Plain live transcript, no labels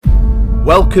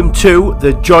Welcome to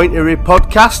the Jointery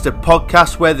Podcast, a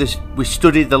podcast where we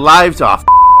study the lives of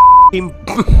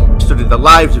study the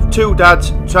lives of two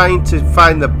dads trying to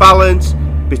find the balance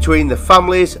between the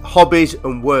families, hobbies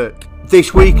and work.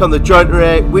 This week on the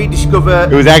Jointery, we discover...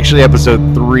 It was actually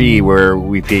episode 3 where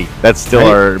we peaked. That's still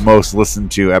our most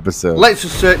listened to episode. Let's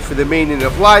search for the meaning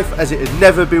of life as it has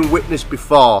never been witnessed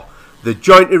before. The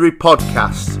Jointery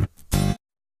Podcast.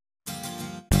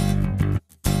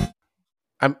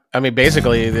 I mean,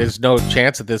 basically, there's no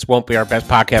chance that this won't be our best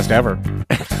podcast ever.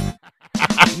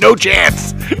 No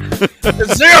chance.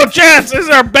 Zero chance. This is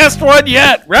our best one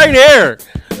yet, right here.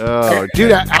 Oh,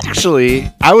 dude!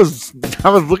 I was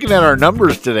looking at our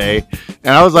numbers today,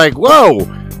 and I was like, "Whoa!"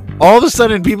 All of a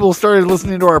sudden, people started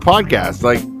listening to our podcast.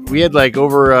 Like we had like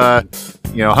over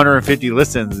 150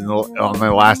 listens on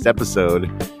the last episode.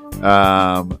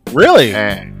 Really?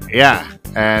 Yeah,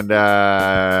 and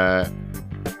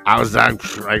I was like,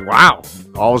 "Wow!"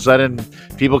 All of a sudden,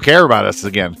 people care about us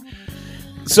again.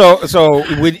 So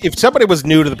if somebody was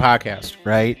new to the podcast,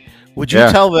 right? Would you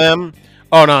tell them,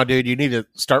 "Oh no, dude, you need to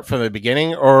start from the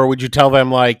beginning," or would you tell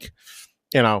them like,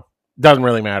 doesn't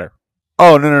really matter?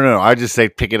 Oh no! I just say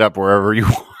pick it up wherever you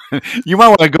want. You might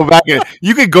want to go back and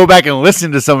you could go back and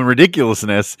listen to some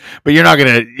ridiculousness, but you're not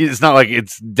gonna. It's not like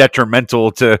it's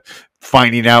detrimental to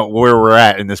finding out where we're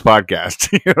at in this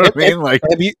podcast. You know what I mean? Like,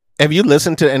 have you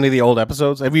listened to any of the old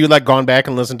episodes? Have you like gone back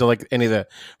and listened to like any of the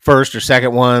first or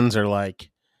second ones, or like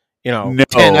 10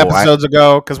 episodes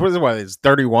ago? Because what is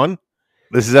 31?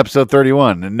 This is episode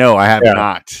 31. And no, I have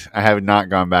not. I have not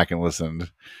gone back and listened.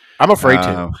 I'm afraid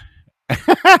to.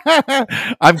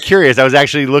 I'm curious. I was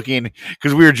actually looking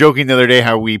because we were joking the other day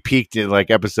how we peaked at like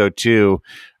episode 2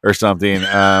 or something.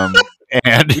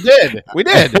 And we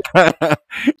did.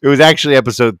 It was actually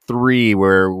episode 3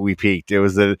 where we peaked.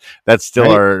 That's still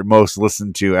our most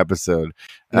listened to episode.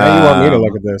 Now you want me to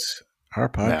look at this? Our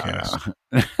podcast.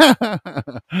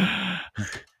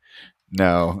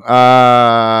 No.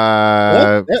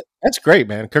 That's great,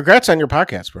 man. Congrats on your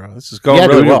podcast, bro. This is going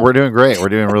really well. We're doing great. We're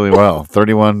doing really well.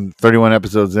 31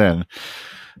 episodes in.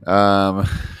 No,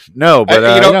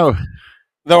 but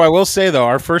though I will say though,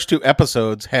 our first 2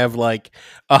 episodes have like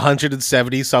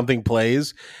 170 something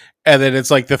plays, and then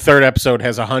it's like the third episode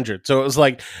has 100. So it was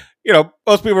like,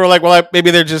 most people were like, well,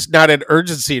 maybe they're just not an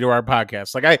urgency to our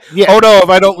podcast. Like oh no, if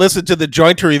I don't listen to the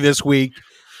Jointery this week,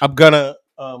 I'm gonna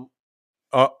I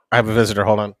have a visitor.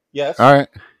 Hold on. Yes. All right.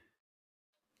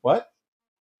 What?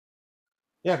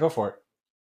 Yeah, go for it.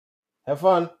 Have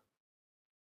fun.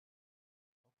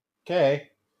 Okay.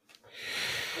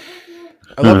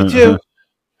 I love you too.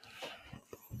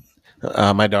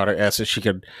 My daughter asked if she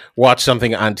could watch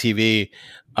something on TV,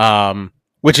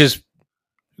 which is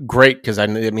great because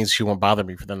it means she won't bother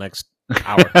me for the next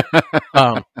hour.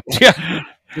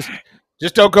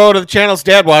 Just don't go to the channels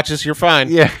Dad watches. You're fine.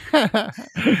 Yeah.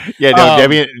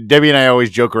 Debbie and I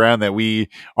always joke around that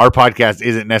our podcast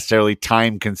isn't necessarily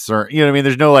time concerned. You know what I mean?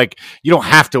 There's no you don't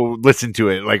have to listen to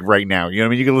it like right now. You know what I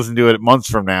mean? You can listen to it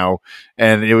months from now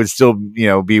and it would still,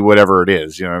 be whatever it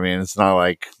is. You know what I mean? It's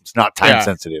not time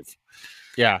sensitive.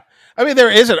 Yeah. I mean, there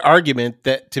is an argument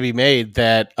that to be made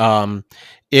that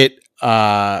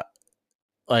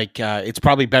it's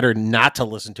probably better not to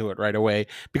listen to it right away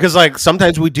because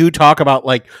sometimes we do talk about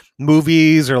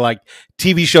movies or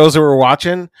TV shows that we're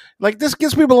watching. This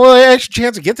gives people an extra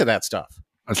chance to get to that stuff.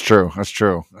 That's true.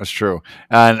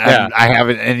 And I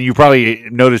haven't, and you probably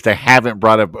noticed I haven't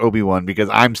brought up Obi-Wan because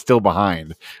I'm still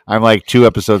behind. I'm 2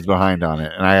 episodes behind on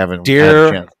it and I haven't had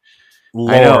a chance.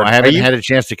 Lord, I know. I haven't had a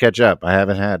chance to catch up. I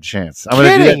haven't had a chance. I'm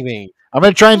going to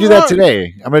try and do that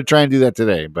today.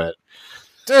 But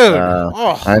dude, I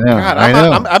know. God, I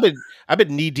know. I've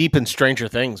been knee deep in Stranger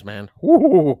Things, man.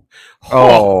 Oh,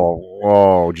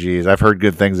 geez. I've heard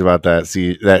good things about that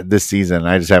this season.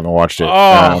 I just haven't watched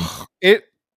it.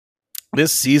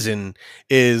 This season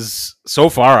is so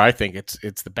far. I think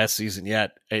it's the best season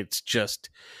yet. It's just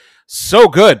so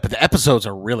good, but the episodes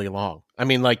are really long. I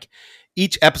mean,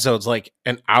 each episode's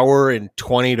an hour and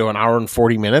 20 to an hour and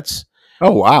 40 minutes.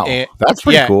 Oh wow, that's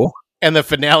pretty cool. And the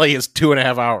finale is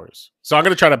 2.5 hours. So I'm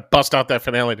going to try to bust out that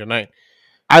finale tonight.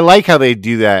 I like how they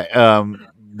do that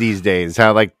these days.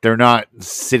 How they're not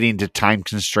sitting to time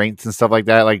constraints and stuff like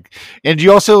that. And do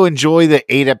you also enjoy the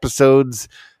 8 episodes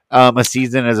a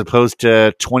season as opposed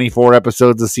to 24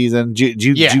 episodes a season? Do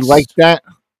you like that?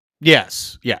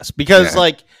 Yes. Because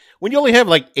when you only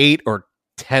have 8 or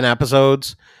 10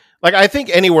 episodes, I think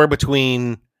anywhere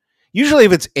between, usually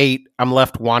if it's 8, I'm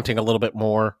left wanting a little bit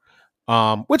more,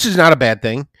 which is not a bad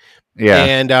thing. Yeah.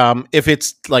 And if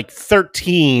it's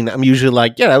 13, I'm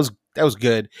usually that was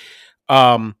good.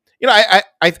 you know,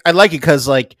 I like it because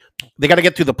like they got to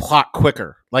get through the plot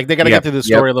quicker. Like they got to get through the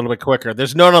story a little bit quicker.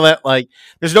 There's none of that. Like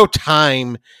there's no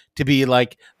time to be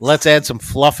like, let's add some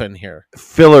fluff in here.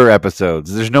 Filler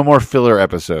episodes. There's no more filler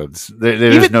episodes.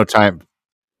 There's no time.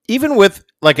 Even with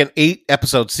like an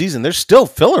 8-episode season, there's still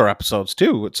filler episodes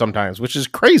too sometimes, which is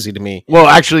crazy to me. Well,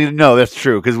 actually, no, that's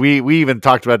true because we even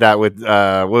talked about that with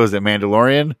what was it,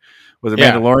 Mandalorian? Was it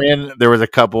Mandalorian? There was a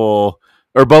couple,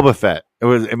 or Boba Fett.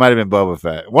 It might have been Boba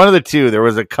Fett. One of the two. There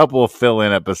was a couple of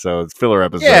filler episodes.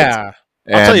 Yeah.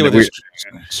 I'll tell you with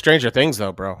Stranger Things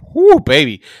though, bro. Whoo,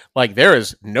 baby. Like there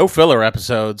is no filler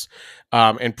episodes.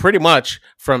 And pretty much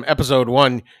from episode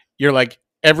 1, you're like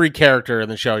every character in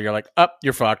the show, you're like,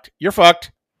 you're fucked. You're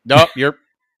fucked. No, you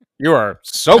are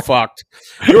so fucked.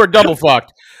 You are double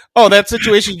fucked. Oh, that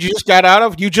situation you just got out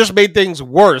of, you just made things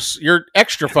worse. You're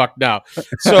extra fucked now.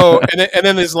 So, and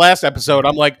then this last episode,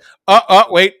 I'm like,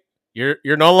 wait, you're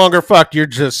no longer fucked. You're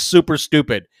just super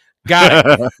stupid. Got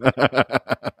it.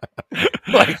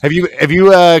 Like, have you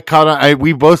caught on?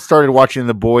 We both started watching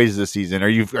The Boys this season. Are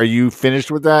you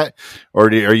finished with that, or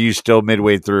are you still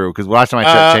midway through? Because last time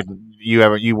I checked,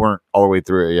 you weren't all the way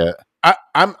through it yet.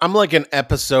 I'm like an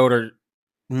episode or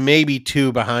maybe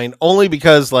 2 behind, only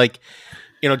because like.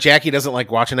 You know, Jackie doesn't like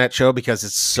watching that show because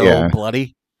it's so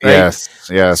bloody. Right?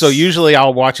 Yes. So usually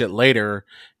I'll watch it later,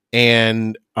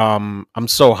 and I'm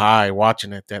so high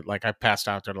watching it that like I passed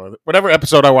out. Whatever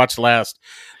episode I watched last,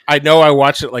 I know I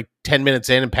watched it like 10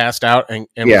 minutes in and passed out, and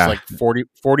was like 40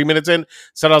 minutes in.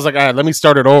 So I was like, all right, let me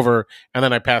start it over, and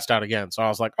then I passed out again. So I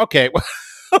was like, okay.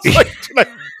 I was like,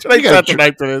 tonight's not the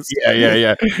night for this.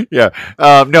 Yeah.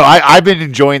 No, I've been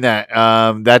enjoying that.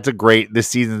 That's a great. This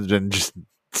season's been just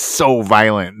so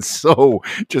violent, so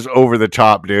just over the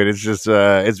top, dude. It's just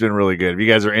it's been really good. If you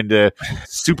guys are into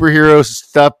superhero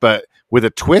stuff but with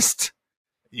a twist,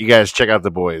 you guys check out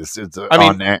The Boys. It's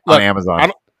on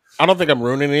Amazon. I don't think I'm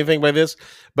ruining anything by this,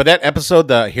 but that episode,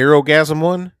 the Hero-gasm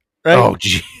one, right? Oh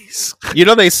jeez. You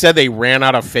know they said they ran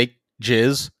out of fake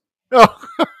jizz. Oh,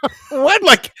 what?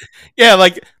 Like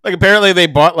apparently they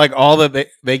bought like all that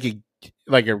they could,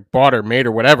 like, or bought or made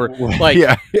or whatever. Like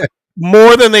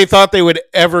more than they thought they would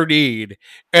ever need,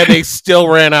 and they still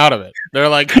ran out of it. They're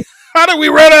like, how did we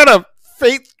run out of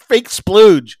fake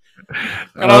splooge?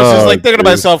 And I was just like thinking to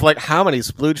myself, like, how many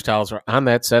splooge towels were on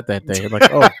that set that day? I'm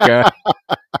like, oh god.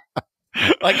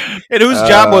 Like, and whose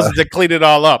job was it to clean it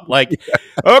all up? Like,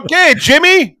 okay,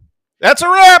 Jimmy, that's a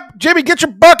wrap. Jimmy, get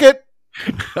your bucket.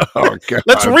 Oh god.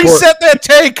 Let's reset that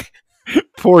take.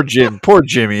 Poor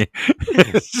Jimmy.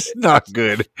 It's just not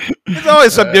good. There's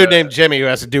always some dude named Jimmy who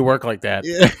has to do work like that.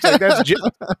 Yeah. Like, that's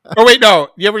oh wait, no.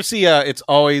 You ever see It's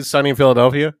Always Sunny in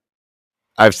Philadelphia?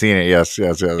 I've seen it. Yes.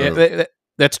 Yeah,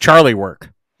 that's Charlie work.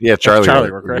 Yeah,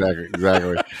 Charlie work, right?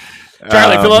 Exactly.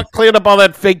 Charlie, clean up all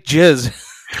that fake jizz.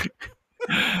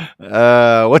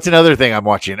 What's another thing I'm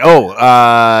watching?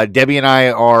 Debbie and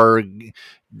I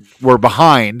we're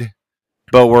behind,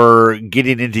 but we're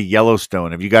getting into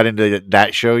Yellowstone. Have you got into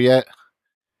that show yet?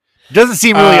 Doesn't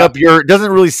seem really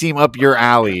doesn't really seem up your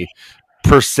alley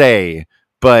per se,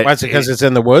 but why? Because it's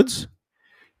in the woods.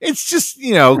 It's just,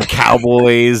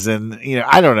 cowboys and,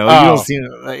 I don't know. You don't see,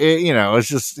 it's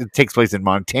just, it takes place in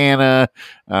Montana,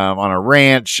 on a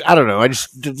ranch. I don't know. It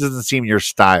doesn't seem your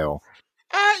style.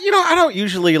 I don't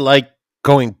usually like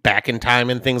going back in time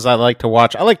and things I like to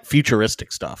watch. I like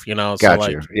futuristic stuff,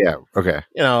 Got you. Yeah. Okay.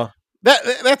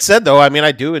 That said though, I mean,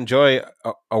 I do enjoy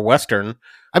a Western.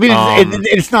 I mean,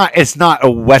 it's not a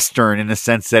Western in the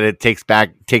sense that it takes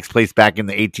place back in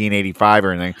the 1885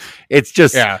 or anything. It's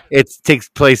just, it takes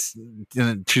place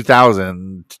in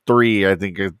 2003, I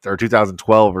think, or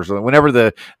 2012 or something, whenever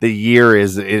the year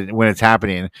is when it's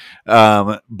happening.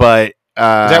 But is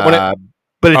that when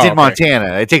but it's in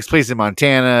Montana. It takes place in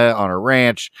Montana on a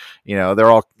ranch.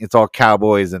 It's all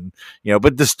cowboys and,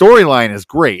 but the storyline is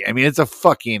great. I mean, it's a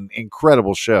fucking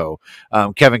incredible show.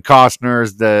 Kevin Costner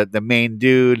is the main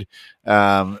dude,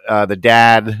 the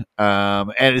dad,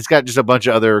 and it's got just a bunch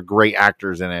of other great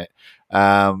actors in it.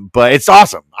 But it's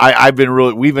awesome.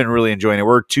 We've been really enjoying it.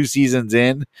 We're 2 seasons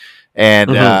in, and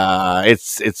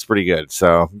it's pretty good.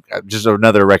 So just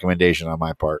another recommendation on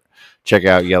my part. Check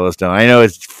out Yellowstone. I know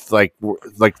it's like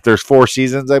there's 4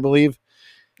 seasons, I believe.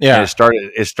 Yeah, and it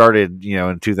started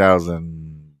in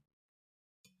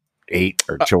 2008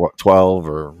 or 12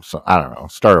 or so, I don't know.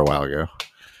 Started a while ago.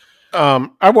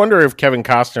 I wonder if Kevin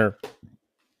Costner.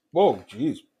 Whoa,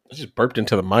 jeez! I just burped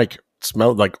into the mic. It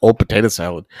smelled like old potato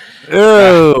salad.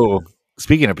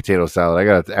 Speaking of potato salad, I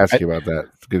got to ask you about that.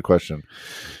 It's a good question.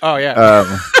 Oh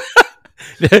yeah.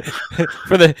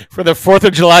 for the 4th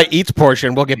of July eats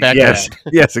portion, we'll get back to that.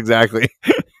 Yes, exactly.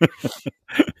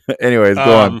 Anyways,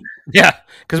 go on. Yeah,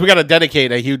 because we got to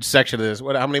dedicate a huge section of this.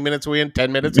 How many minutes are we in?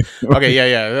 10 minutes? Okay,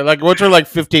 yeah. Like once we're like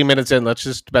 15 minutes in, let's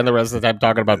just spend the rest of the time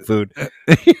talking about food.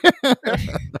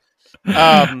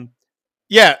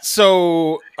 Yeah.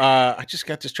 So I just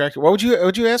got distracted. What would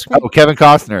you ask me? Oh, Kevin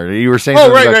Costner. You were saying.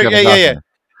 Oh, right. Yeah.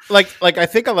 Like I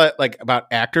think a lot like about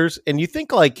actors, and you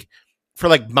think like for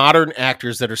like modern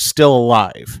actors that are still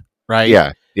alive, right?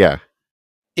 Yeah.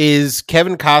 Is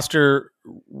Kevin Costner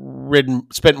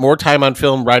spent more time on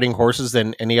film riding horses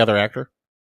than any other actor?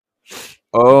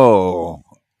 Oh,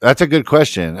 that's a good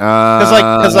question.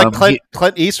 Because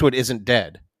Clint Eastwood isn't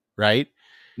dead, right?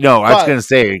 No, I was going to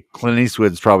say Clint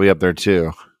Eastwood's probably up there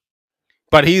too.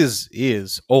 But he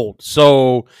is old.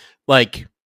 So like,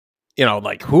 you know,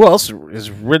 like who else has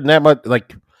ridden that much?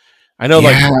 Like, I know,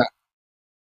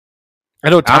 I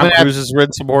know Tom Cruise has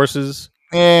ridden some horses.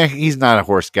 He's not a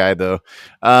horse guy though.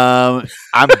 I'm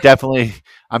definitely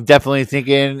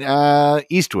thinking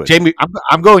Eastwood. Jamie,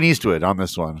 I'm going Eastwood on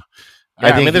this one.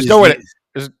 Yeah, I mean, there's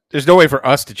no way for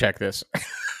us to check this.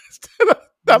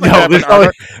 There's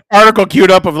an article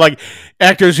queued up of like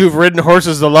actors who've ridden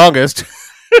horses the longest.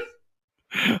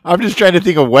 I'm just trying to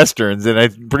think of westerns, and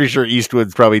I'm pretty sure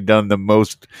Eastwood's probably done the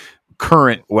most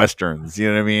current westerns. You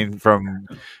know what I mean? From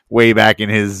way back in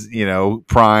his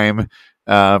prime,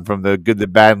 from the Good, the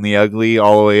Bad, and the Ugly,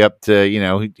 all the way up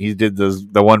to he did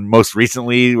the one most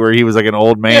recently where he was like an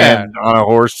old man on a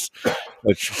horse,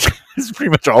 which is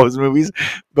pretty much all his movies.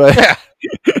 But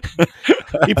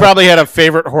he probably had a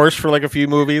favorite horse for like a few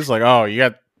movies. Like, oh, you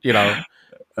got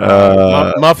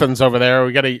Muffins over there.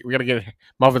 We gotta get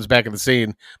Muffins back in the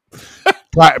scene.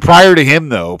 Prior to him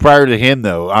though,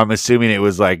 I'm assuming it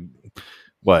was like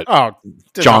what? Oh,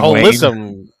 John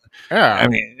Wayne. Yeah,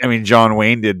 I mean, John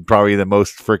Wayne did probably the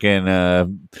most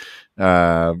freaking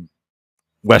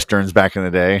westerns back in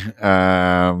the day.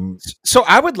 So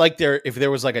I would like if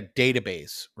there was like a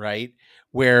database, right,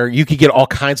 where you could get all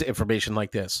kinds of information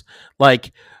like this,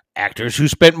 like actors who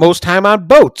spent most time on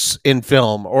boats in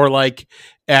film, or like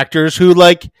actors who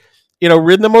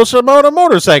ridden the most amount of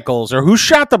motorcycles, or who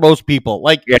shot the most people.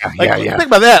 Think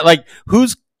about that. Like who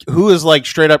is like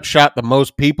straight up shot the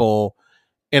most people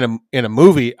in a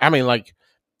movie. I mean, like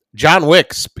John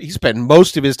Wick, he spent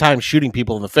most of his time shooting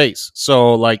people in the face.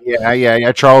 So like,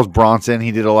 Charles Bronson,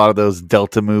 he did a lot of those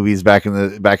Delta movies back in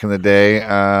the day.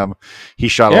 He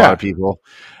shot a lot of people.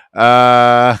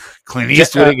 Clint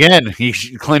Eastwood again.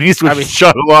 Clint Eastwood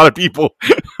shot a lot of people.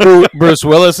 Bruce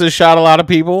Willis has shot a lot of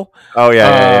people. Oh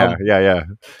yeah.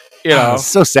 It's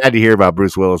so sad to hear about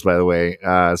Bruce Willis. By the way,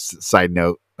 side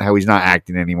note, how he's not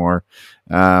acting anymore.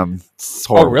 Oh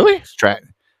really?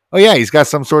 Oh yeah, he's got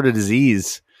some sort of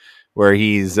disease where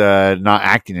he's not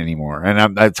acting anymore,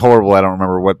 and that's horrible. I don't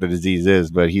remember what the disease is,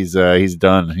 but he's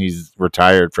done. He's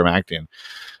retired from acting.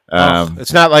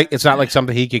 It's not like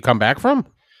something he could come back from.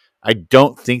 I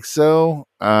don't think so.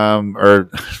 Or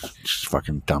just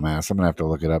fucking dumbass. I'm gonna have to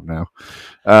look it up now.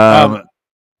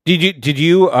 Did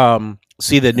you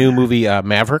see the new movie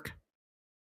Maverick?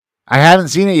 I haven't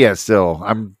seen it yet. Still,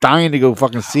 I'm dying to go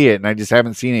fucking see it, and I just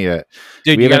haven't seen it yet.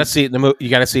 Dude, you gotta see it in the movie. You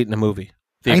gotta see it in the movie.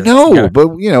 Theater. I know, but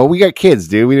we got kids,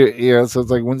 dude. So it's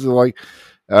like, when's it like?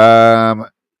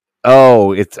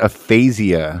 It's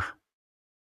aphasia.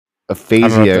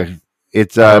 Aphasia.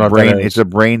 It's a brain. It's a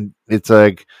brain. It's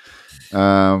like,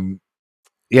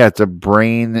 it's a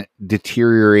brain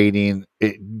deteriorating.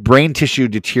 Brain tissue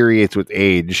deteriorates with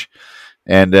age,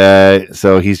 and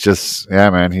so he's just,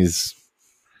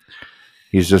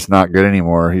 he's just not good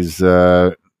anymore. He's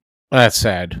that's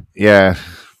sad. Yeah,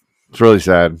 it's really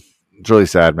sad. It's really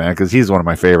sad, man, because he's one of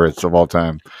my favorites of all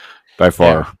time, by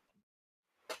far.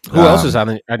 Yeah. Who else is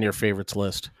on your favorites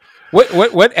list?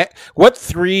 What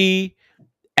three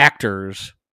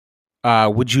actors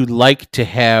would you like to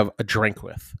have a drink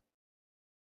with?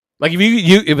 Like if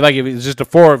if it's just the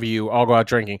four of you all go out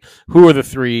drinking, who are the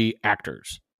three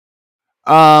actors?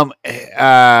 Harrison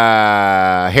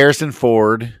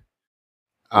Ford. Ooh,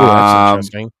 that's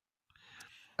interesting.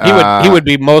 He would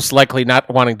be most likely not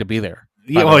wanting to be there.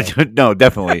 No,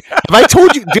 definitely. Have I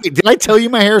told you? Did I tell you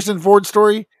my Harrison Ford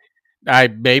story? I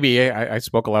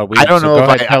spoke a lot of weed. I don't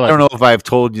know if I've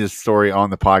told you this story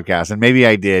on the podcast, and maybe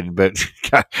I did, but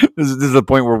God, this is the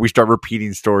point where we start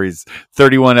repeating stories.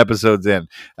 31 episodes in,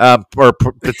 or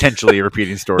potentially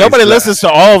repeating stories. Nobody listens to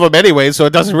all of them anyway, so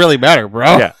it doesn't really matter,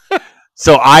 bro. Yeah.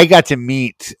 So I got to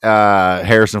meet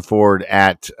Harrison Ford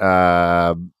at.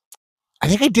 I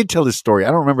think I did tell this story.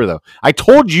 I don't remember though. I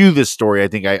told you this story. I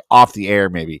think off the air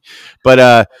maybe,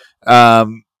 but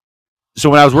So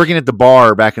when I was working at the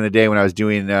bar back in the day, when I was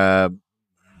doing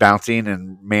bouncing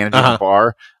and managing the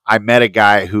bar, I met a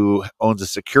guy who owns a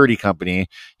security company.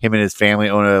 Him and his family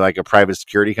own a private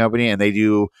security company, and they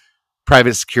do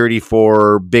private security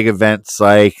for big events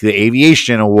like the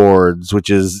Aviation Awards,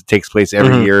 which takes place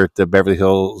every year at the Beverly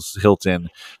Hills Hilton.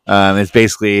 It's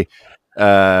basically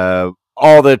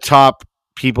all the top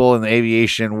people in the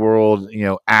aviation world,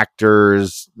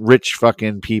 actors, rich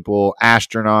fucking people,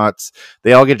 astronauts.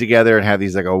 They all get together and have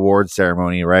these like award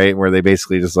ceremony, right? Where they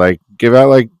basically just like give out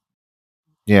like,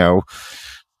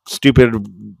 stupid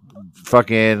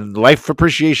fucking life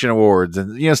appreciation awards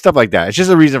and stuff like that. It's just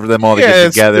a reason for them all to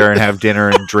get together and have dinner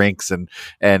and drinks and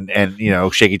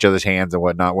shake each other's hands and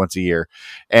whatnot once a year.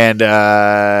 And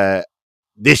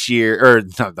this year, or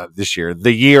not this year,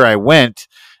 the year I went,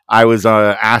 I was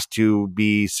asked to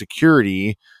be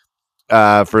security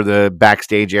for the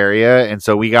backstage area, and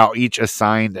so we got each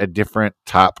assigned a different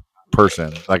top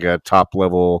person, like a top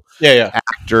level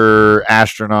actor,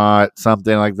 astronaut,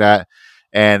 something like that.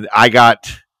 And I got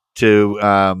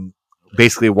to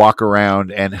basically walk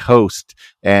around and host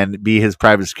and be his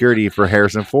private security for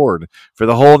Harrison Ford for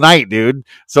the whole night, dude.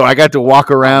 So I got to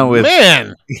walk around with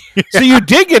So you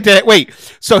did get that. Wait,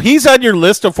 so he's on your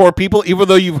list of 4 people, even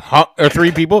though or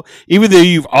 3 people, even though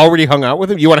you've already hung out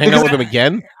with him. You want to hang out with him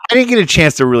again? I didn't get a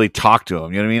chance to really talk to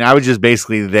him. You know what I mean? I was just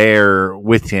basically there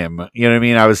with him. You know what I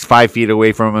mean? I was 5 feet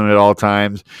away from him at all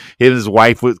times. His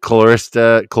wife was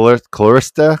Clarista.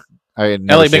 Ellie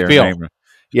McBeal.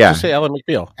 Yeah, just say Ally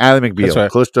McBeal. Ally McBeal, right.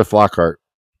 Calista Flockhart.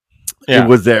 Yeah,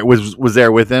 was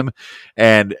there with him,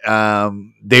 and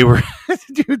they were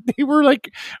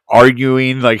like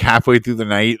arguing like halfway through the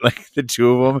night, like the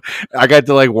two of them. I got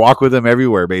to like walk with them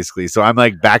everywhere, basically. So I'm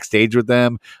like backstage with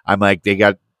them. I'm like they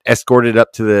got escorted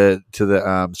up to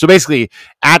the. So basically,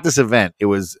 at this event, it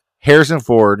was Harrison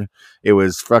Ford. It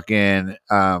was fucking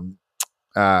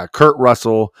Kurt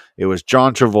Russell. It was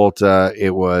John Travolta.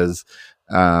 It was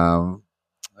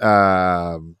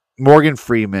Morgan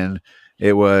Freeman.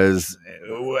 It was,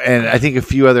 and I think a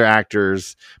few other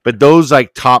actors, but those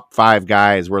like top 5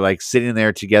 guys were like sitting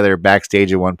there together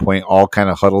backstage at one point, all kind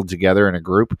of huddled together in a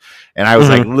group. And I was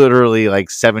like literally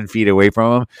like 7 feet away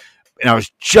from them. And I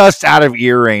was just out of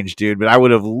ear range, dude, but I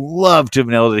would have loved to have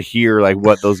been able to hear like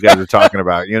what those guys were talking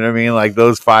about. You know what I mean? Like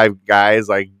those 5 guys,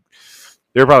 like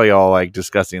they're probably all like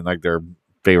discussing like their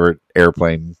favorite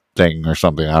airplane thing or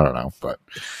something. I don't know, but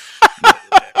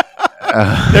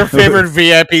their favorite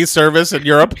VIP service in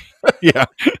Europe. Yeah.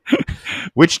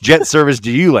 Which jet service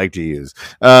do you like to use?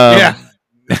 But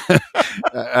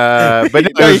they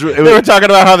were talking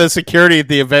about how the security at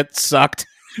the event sucked.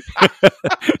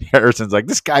 Harrison's like,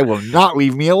 this guy will not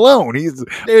leave me alone. He's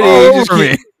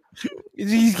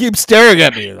he keeps staring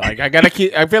at me. Like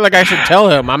I feel like I should tell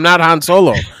him I'm not Han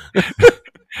Solo.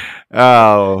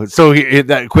 Oh, so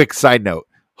that quick side note.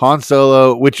 Han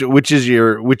Solo, which are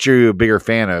you a bigger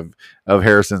fan of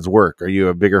Harrison's work? Are you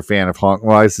a bigger fan of Han?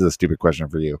 Well, this is a stupid question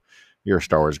for you. You're a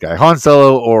Star Wars guy. Han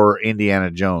Solo or Indiana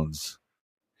Jones?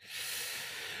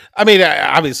 I mean,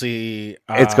 obviously,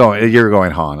 you're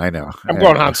going Han. I know. I'm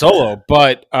going Han Solo,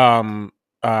 but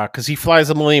because he flies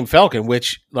the Millennium Falcon,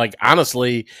 which, like,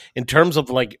 honestly, in terms of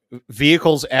like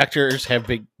vehicles actors have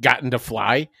gotten to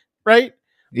fly, right?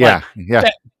 Yeah,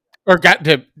 or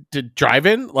gotten to drive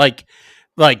in, like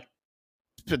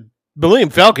the Millennium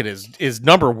Falcon is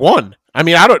number 1. I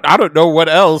mean, I don't know what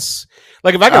else.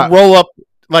 Like, if I could roll up,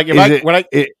 like if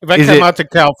I come out to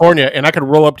California and I could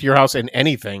roll up to your house in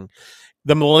anything,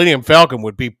 the Millennium Falcon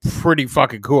would be pretty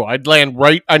fucking cool. I'd land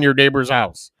right on your neighbor's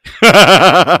house.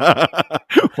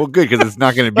 Well, good, because it's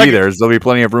not going to be there. So there'll be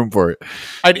plenty of room for it.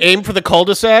 I'd aim for the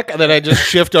cul-de-sac, and then I'd just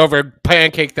shift over and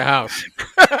pancake the house.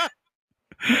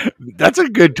 That's a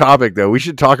good topic, though. We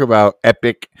should talk about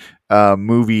epic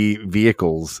movie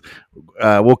vehicles.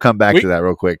 We'll come back to that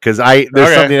real quick, because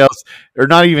there's something else, or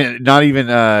not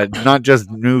just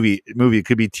movie. It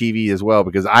could be TV as well,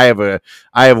 because I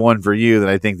have one for you that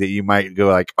I think that you might go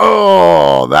like,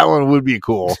 oh, that one would be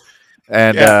cool.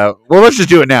 And well, let's just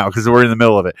do it now because we're in the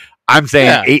middle of it. I'm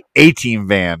saying A-Team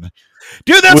van.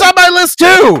 Dude, that's on my list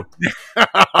too.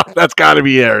 That's got to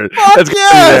be there. Fuck that's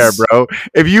got to be there, bro.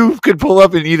 If you could pull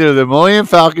up in either the Millennium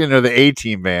Falcon or the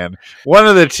A-Team van, one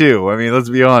of the two. I mean, let's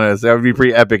be honest, that would be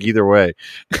pretty epic either way.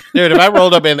 Dude, if I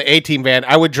rolled up in the A-Team van,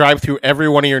 I would drive through every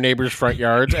one of your neighbors' front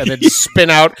yards and then spin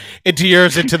out into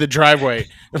yours into the driveway.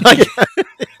 Like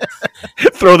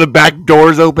throw the back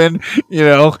doors open.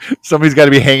 Somebody's got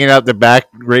to be hanging out the back,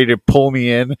 ready to pull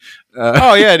me in.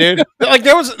 Oh yeah, dude. Like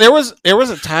there was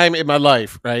a time in my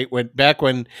life, right, when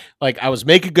like I was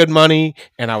making good money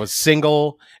and I was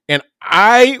single and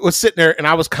I was sitting there and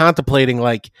I was contemplating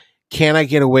like, can I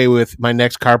get away with my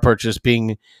next car purchase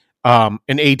being an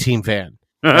 18 van?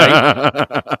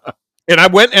 Right? And I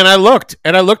went and I looked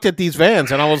at these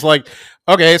vans and I was like,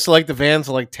 okay, so like the vans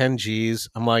are like 10 G's.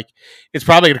 I'm like, it's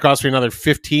probably going to cost me another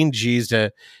 15 G's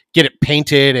to get it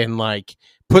painted and like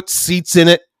put seats in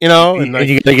it, and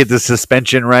you got to get the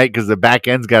suspension right because the back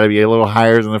end's got to be a little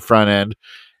higher than the front end.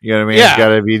 You know what I mean? Yeah.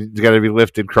 It's got to be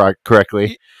lifted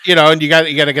correctly. And you got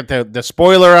to get the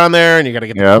spoiler on there and you got to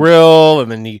get the grill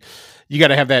and then you got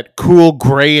to have that cool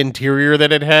gray interior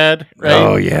that it had, right?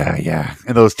 Oh yeah.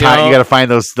 And those you got to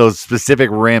find those specific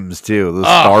rims too. Those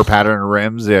star pattern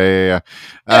rims. Yeah.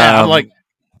 I'm like,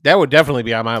 that would definitely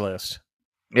be on my list.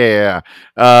 Yeah.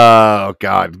 Oh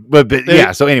God. But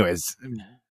yeah. So, anyways,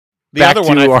 the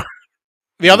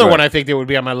other one I think that would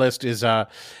be on my list is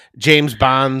James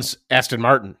Bond's Aston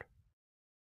Martin.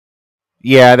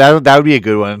 Yeah, that would be a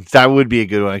good one. That would be a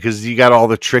good one because you got all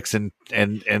the tricks and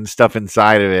stuff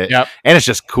inside of it. Yep. And it's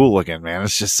just cool looking, man.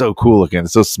 It's just so cool looking.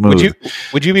 It's so smooth.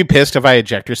 Would you be pissed if I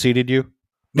ejector seated you?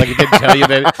 Like it didn't tell you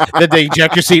that the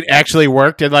ejector seat actually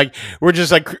worked, and like we're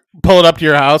just like pulling up to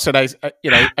your house, and I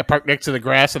park next to the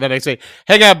grass, and then I say,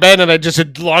 "Hang on, Ben," and I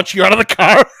just launch you out of the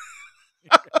car.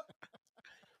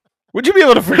 Would you be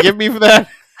able to forgive me for that?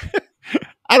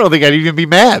 I don't think I'd even be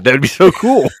mad. That would be so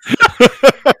cool.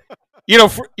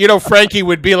 Frankie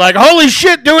would be like, "Holy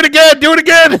shit, do it again, do it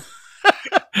again."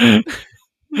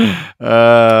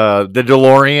 The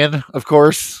DeLorean, of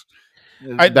course.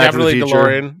 Definitely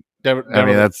DeLorean. I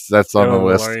mean, that's on the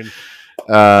list.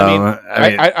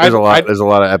 There's a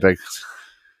lot of epics.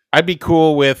 I'd be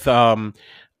cool with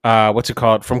what's it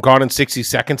called? From Gone in 60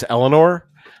 Seconds, Eleanor.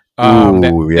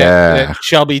 That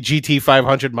Shelby GT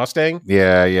 500 Mustang.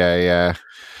 Yeah.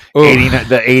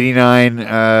 89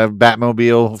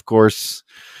 Batmobile, of course.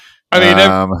 I mean,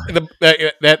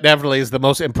 that definitely is the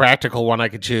most impractical one I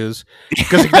could choose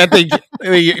because that thing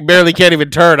you barely can't even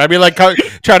turn. I mean, like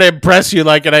trying to impress you,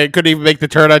 like, and I couldn't even make the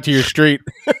turn onto your street.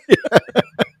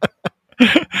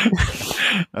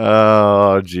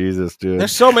 Oh Jesus, dude!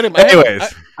 There's so many.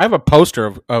 Anyways, I have a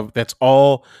poster of that's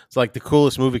all. It's like the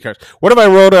coolest movie cars. What if I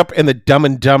rode up in the Dumb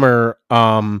and Dumber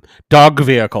dog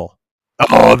vehicle?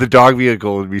 Oh, the dog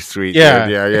vehicle would be sweet. Yeah.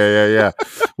 Dude. Yeah.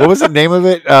 What was the name of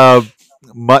it?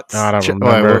 Mutts. I don't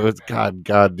remember.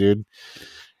 God, dude.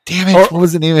 Damn it! What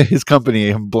was the name of his company?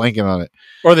 I'm blanking on it.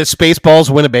 Or the Spaceballs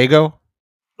Winnebago.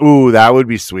 Ooh, that would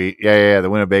be sweet. Yeah. The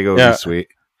Winnebago would be sweet.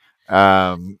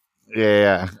 Yeah.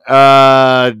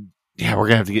 We're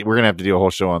gonna have to do a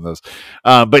whole show on those.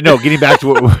 But no, getting back to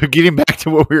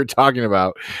what we were talking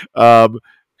about.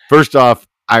 First off,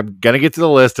 I'm gonna get to the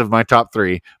list of my top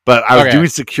 3, but I was doing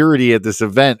security at this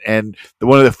event, and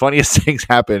one of the funniest things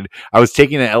happened. I was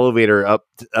taking an elevator up,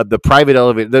 the private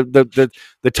elevator.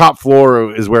 The top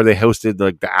floor is where they hosted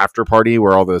like the after party,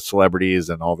 where all the celebrities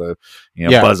and all the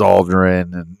Buzz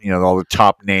Aldrin and all the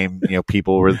top name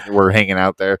people were hanging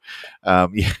out there.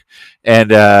 And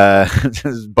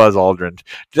Buzz Aldrin.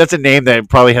 That's a name that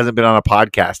probably hasn't been on a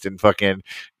podcast in fucking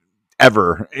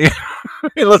ever,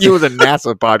 unless it was a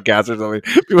NASA podcast or something.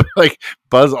 People like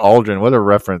Buzz Aldrin. What a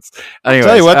reference! Anyways,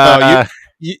 tell you what, though,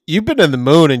 you've been in the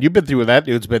moon and you've been through what that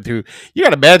dude's been through. You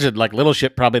got to imagine, like, little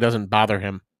shit probably doesn't bother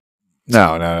him.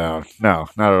 No, not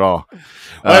at all.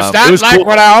 Well, it's not like cool.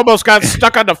 When I almost got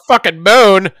stuck on the fucking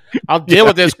moon. I'll deal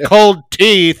with this cold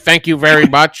tea. Thank you very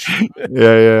much.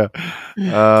 Yeah.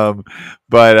 So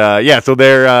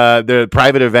their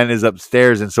private event is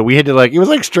upstairs, and so we had to it was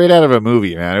like straight out of a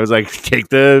movie, man. It was like take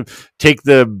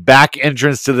the back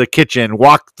entrance to the kitchen,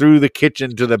 walk through the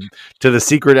kitchen to the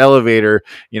secret elevator,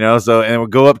 So and we'll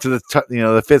go up to the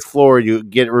the 5th floor. You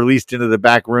get released into the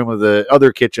back room of the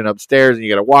other kitchen upstairs, and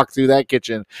you got to walk through that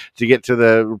kitchen to get to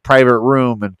the private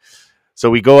room. And so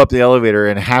we go up the elevator,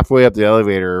 and halfway up the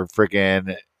elevator,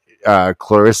 freaking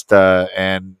Clarissa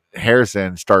and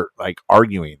Harrison start like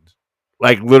arguing,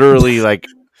 like literally like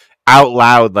out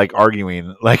loud, like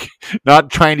arguing, like not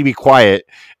trying to be quiet.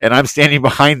 And I'm standing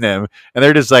behind them, and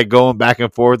they're just like going back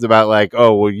and forth about like,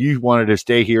 oh, well, you wanted to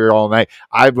stay here all night.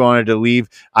 I've wanted to leave.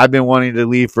 I've been wanting to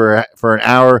leave for an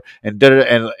hour,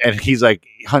 and he's like,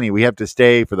 honey, we have to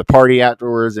stay for the party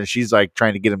afterwards. And she's like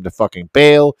trying to get him to fucking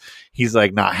bail. He's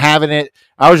like not having it.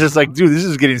 I was just like, dude, this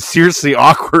is getting seriously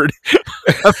awkward.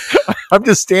 I'm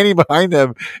just standing behind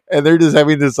them, and they're just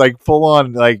having this like full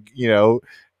on like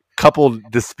couple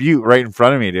dispute right in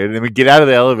front of me, dude. And then we get out of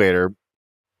the elevator.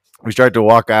 We start to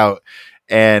walk out,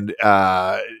 and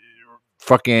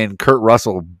fucking Kurt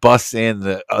Russell busts in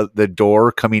the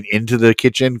door coming into the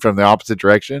kitchen from the opposite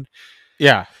direction.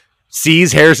 Yeah.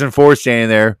 Sees Harrison Ford standing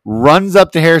there, runs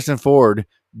up to Harrison Ford,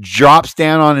 drops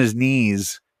down on his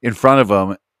knees in front of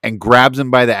him, and grabs him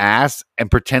by the ass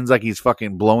and pretends like he's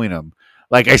fucking blowing him.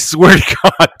 Like, I swear to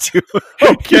God, dude.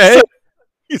 Okay.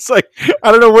 He's like,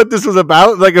 I don't know what this was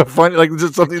about. Like a fun, like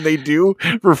just something they do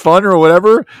for fun or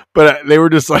whatever. But they were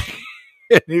just like,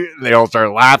 they all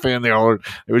started laughing. It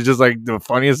was just like the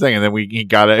funniest thing. And then he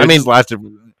got it. Just lasted.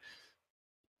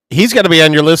 He's got to be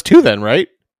on your list too, then, right?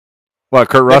 What,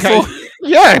 Kurt Russell?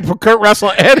 Yeah, put Kurt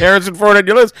Russell and Harrison Ford on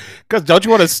your list. Because don't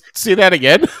you want to see that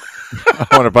again? I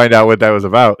want to find out what that was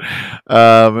about.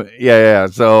 Yeah.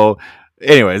 So,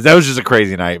 anyways, that was just a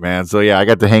crazy night, man. So yeah, I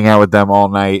got to hang out with them all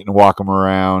night and walk them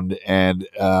around, and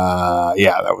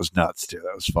yeah, that was nuts too.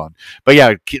 That was fun. But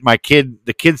yeah,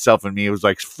 the kid self in me was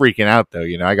like freaking out though.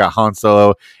 You know, I got Han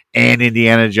Solo and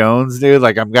Indiana Jones, dude.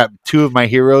 Like I've got two of my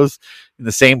heroes in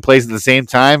the same place at the same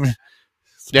time.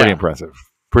 It's pretty impressive.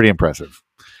 Pretty impressive.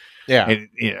 Yeah. And,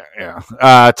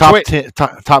 yeah.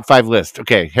 Top 5 list.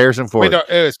 Okay, Harrison Ford. Wait, no,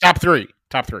 it was top 3.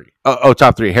 Top 3. Oh,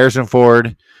 top 3. Harrison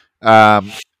Ford.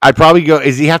 I'd probably go.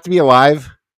 Does he have to be alive?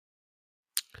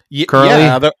 Currently?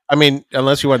 Yeah. I mean,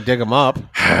 unless you want to dig him up.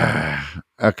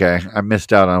 Okay, I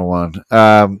missed out on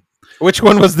one. Which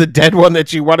one was the dead one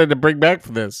that you wanted to bring back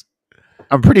for this?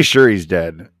 I'm pretty sure he's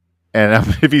dead. And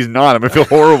if he's not, I'm going to feel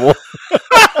horrible.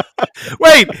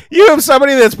 Wait, you have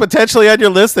somebody that's potentially on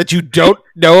your list that you don't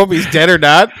know if he's dead or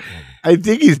not? I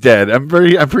think he's dead. I'm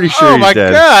pretty sure he's dead. Oh my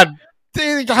God.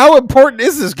 Dude, how important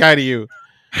is this guy to you?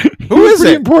 Who is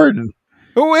it? Important.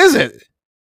 Who is it?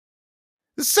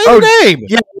 The same name.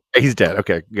 Yeah, he's dead.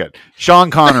 Okay, good.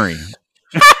 Sean Connery.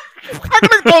 I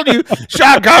could have told you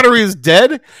Sean Connery is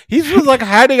dead. He's just like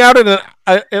hiding out in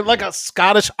like a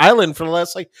Scottish island for the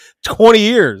last like 20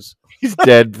 years. He's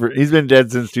dead. He's been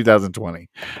dead since 2020.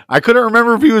 I couldn't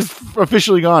remember if he was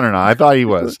officially gone or not. I thought he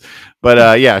was,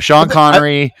 but yeah, Sean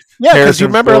Connery. Yeah, because you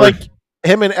remember Ford. Like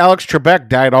him and Alex Trebek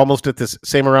died almost at this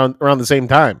same around the same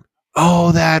time.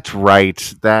 Oh, that's right.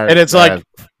 And it's like,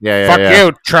 fuck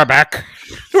you, Trebek.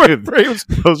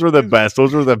 Those were the best.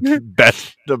 Those were the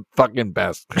best, the fucking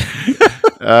best.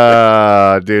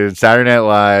 Dude, Saturday Night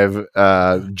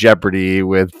Live, Jeopardy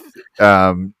with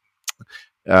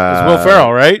it's Will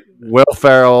Ferrell, right? Will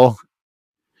Ferrell.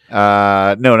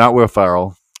 No, not Will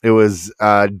Ferrell. It was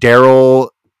Daryl.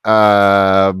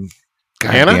 God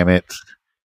Hannah? Damn it!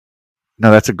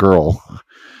 No, that's a girl.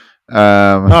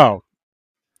 Oh,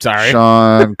 sorry,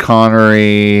 Sean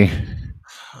Connery.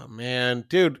 Oh man,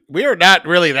 dude, we are not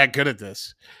really that good at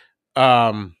this.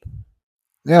 No,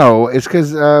 it's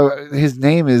because his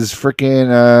name is freaking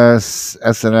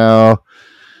SNL.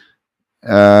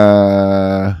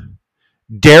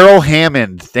 Daryl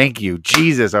Hammond. Thank you.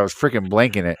 Jesus, I was freaking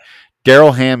blanking it.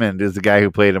 Daryl Hammond is the guy who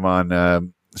played him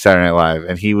on Saturday Night Live,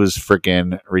 and he was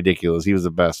freaking ridiculous. He was the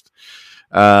best.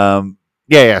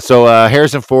 Yeah. So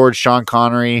Harrison Ford, Sean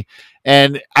Connery,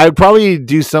 and I would probably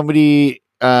do somebody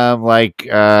like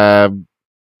I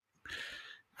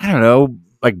don't know,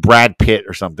 like Brad Pitt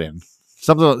or something.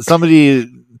 Somebody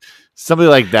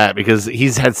like that, because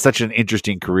he's had such an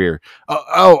interesting career.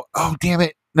 Oh, damn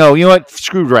it. No, you know what?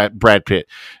 Screw Brad Pitt,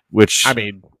 which... I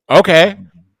mean, okay.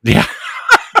 Yeah.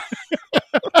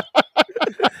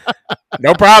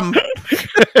 No problem.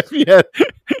 Yeah.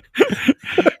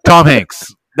 Tom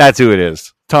Hanks. That's who it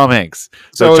is. Tom Hanks.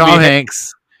 So Tom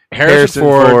Hanks, Harrison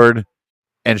Ford,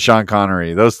 and Sean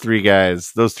Connery. Those three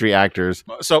guys, those three actors.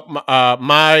 So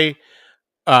my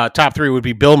top 3 would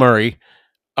be Bill Murray.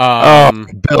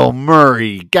 Bill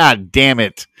Murray. God damn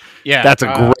it. Yeah. That's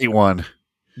a great one.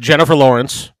 Jennifer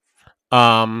Lawrence.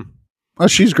 Oh,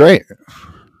 she's great.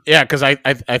 Yeah, because I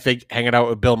think hanging out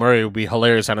with Bill Murray would be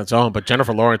hilarious on its own, but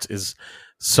Jennifer Lawrence is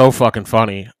so fucking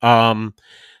funny.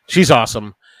 She's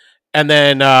awesome. And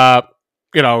then to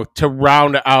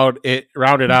round it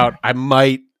out, I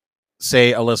might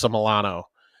say Alyssa Milano,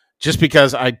 just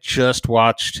because I just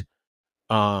watched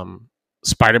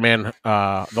Spider-Man,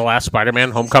 the last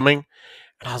Spider-Man, Homecoming,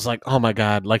 and I was like, oh my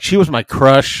God, like she was my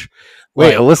crush.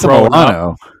 Wait, Alyssa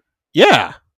Milano?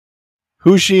 Yeah.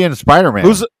 Who's she in Spider-Man?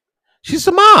 She's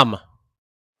the mom.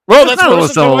 Well, that's not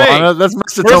Alyssa Milano. That's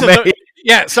Marissa Tomei.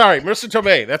 Yeah, sorry, Marissa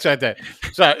Tomei. That's right there.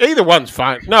 So either one's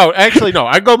fine. No, actually, no.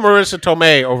 I'd go Marissa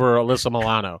Tomei over Alyssa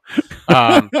Milano.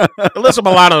 Alyssa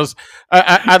Milano's.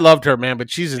 I loved her, man,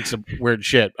 but she's in some weird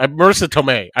shit. Marissa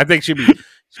Tomei. I think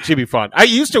she'd be fun. I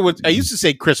used to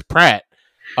say Chris Pratt,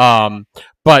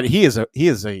 but he is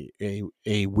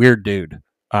a weird dude.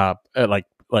 Like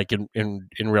like in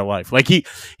real life. Like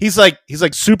he's like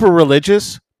super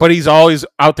religious, but he's always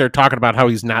out there talking about how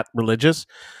he's not religious.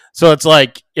 So it's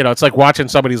like, you know, it's like watching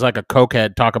somebody's like a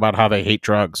cokehead talk about how they hate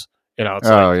drugs. You know, it's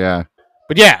yeah.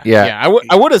 But yeah.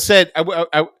 I would have said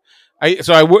I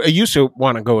used to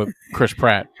want to go with Chris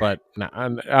Pratt, but no,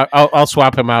 I'll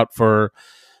swap him out for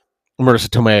Marissa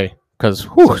Tomei because,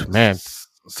 man.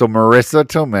 So Marissa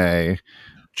Tomei,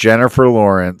 Jennifer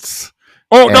Lawrence.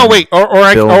 Oh no, wait, or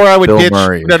I would Bill pitch.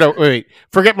 Murray. No, wait.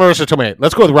 Forget Marissa Tomei.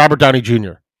 Let's go with Robert Downey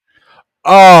Jr.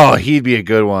 Oh, he'd be a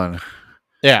good one.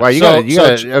 Yeah. Wow, you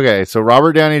got okay. So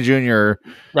Robert Downey Jr.,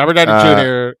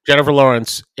 Jennifer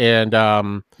Lawrence, and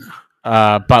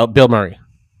Bill Murray.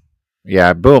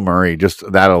 Yeah, Bill Murray.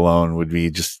 Just that alone would be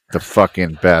just the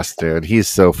fucking best, dude. He's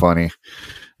so funny.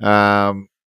 Yeah,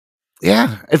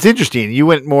 it's interesting. You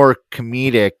went more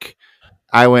comedic.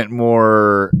 I went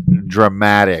more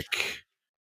dramatic,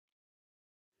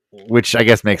 which I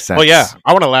guess makes sense. Well, yeah,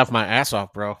 I want to laugh my ass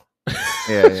off, bro.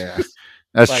 Yeah.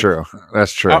 That's true.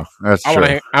 That's true. I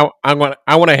want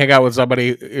to hang out with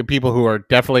people who are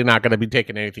definitely not going to be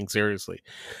taking anything seriously.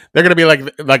 They're going to be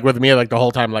like with me, like the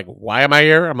whole time, like, why am I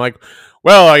here? I'm like,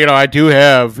 well, you know, I do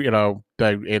have, you know,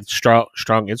 a strong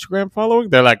Instagram following.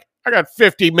 They're like, I got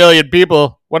 50 million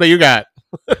people. What do you got?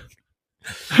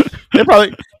 They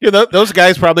probably, you know, those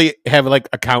guys probably have like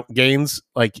account gains,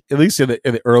 like at least in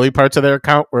the early parts of their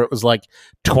account where it was like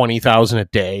 20,000 a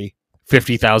day.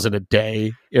 50,000 a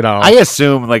day, you know. I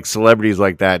assume like celebrities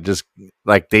like that just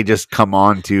like they just come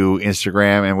on to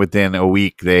Instagram and within a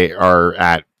week they are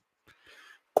at,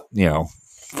 you know,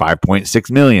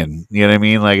 5.6 million. You know what I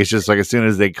mean? Like it's just like as soon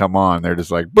as they come on, they're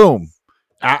just like boom.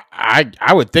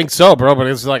 I would think so, bro. But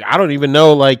it's like I don't even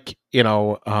know, like, you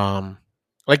know,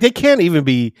 like they can't even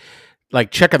be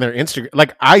like checking their Instagram.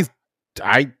 Like I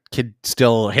could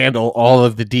still handle all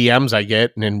of the DMs I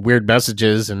get and weird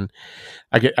messages, and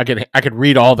I could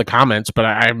read all the comments, but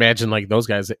I imagine like those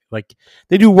guys, like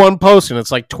they do one post and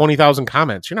it's like 20,000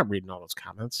 comments. You're not reading all those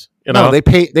comments. You know? No, they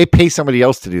pay somebody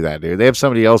else to do that, dude. They have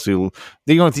somebody else who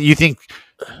you think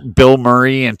Bill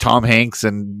Murray and Tom Hanks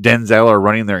and Denzel are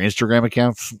running their Instagram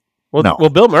accounts? Well, no. Well,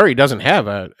 Bill Murray doesn't have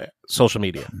a social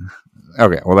media.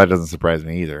 Okay, well that doesn't surprise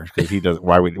me either because he doesn't.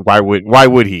 Why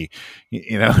would he?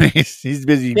 You know, he's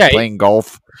busy playing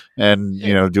golf and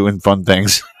you know doing fun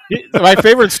things. My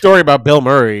favorite story about Bill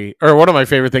Murray, or one of my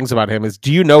favorite things about him, is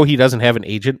do you know he doesn't have an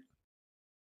agent?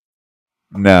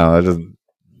 No, that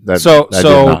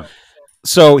doesn't.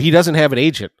 So he doesn't have an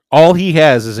agent. All he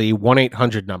has is a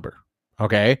 1-800 number.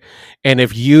 Okay, and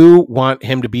if you want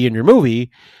him to be in your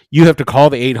movie, you have to call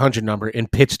the 800 number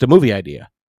and pitch the movie idea.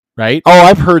 Right? Oh,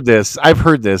 I've heard this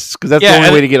because that's the only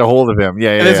way to get a hold of him.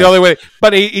 Yeah, it's the only way.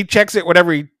 But he checks it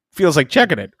whenever he feels like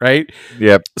checking it, right?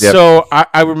 Yep. So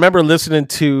I remember listening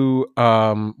to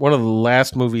one of the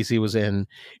last movies he was in,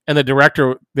 and the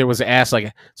director there was asked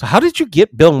like, "So how did you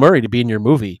get Bill Murray to be in your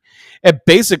movie?" And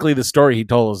basically, the story he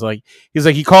told was like,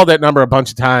 he called that number a bunch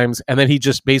of times, and then he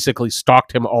just basically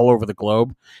stalked him all over the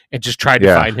globe and just tried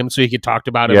to find him so he could talk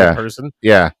about him in person.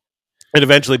 Yeah. And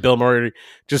eventually, Bill Murray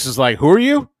just is like, "Who are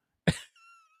you?"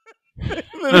 he's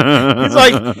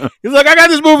like, I got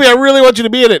this movie. I really want you to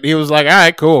be in it. He was like, all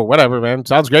right, cool, whatever, man.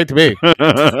 Sounds great to me.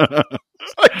 I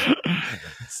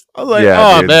was like,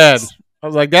 oh, dude. Man. I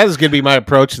was like, that is gonna be my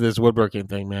approach to this woodworking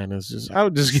thing, man. It's just, I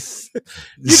would just,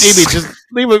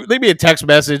 leave me a text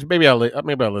message. Maybe I'll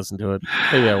listen to it.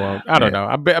 Maybe I won't. I don't know.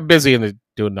 I'm busy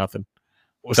doing nothing.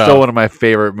 Still, one of my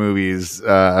favorite movies,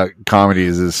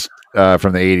 comedies is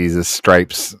from the 80s is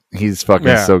Stripes. He's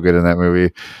fucking so good in that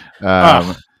movie.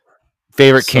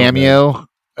 Favorite cameo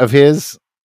of his?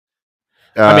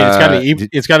 I mean,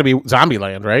 it's got to be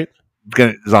Zombieland, right?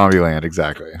 Zombieland,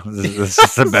 exactly. This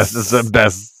is the best. This is the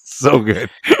best. So good.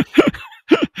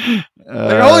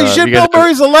 Like, holy shit, Bill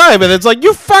Murray's alive, and it's like,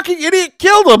 you fucking idiot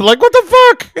killed him. Like, what the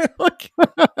fuck? Like,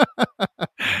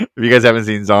 if you guys haven't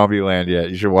seen Zombieland yet,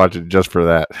 you should watch it just for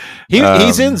that.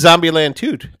 He's in Zombieland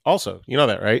 2 also. You know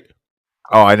that, right?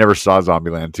 Oh, I never saw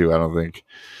Zombieland 2. I don't think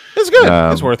it's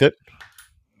good. It's worth it.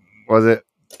 Was it?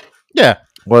 Yeah.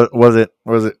 Was it?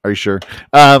 Are you sure?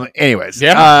 Anyways,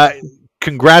 yeah.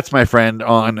 Congrats, my friend,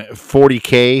 on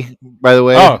 40K. By the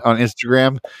way, on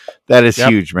Instagram, that is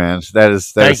huge, man. That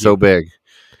is so big.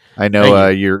 I know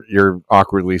you're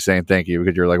awkwardly saying thank you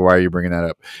because you're like, why are you bringing that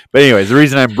up? But anyways, the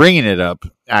reason I'm bringing it up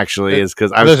actually is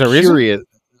because I was curious.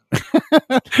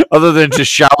 Other than to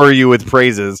shower you with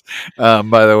praises,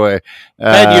 by the way,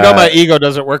 man, you know my ego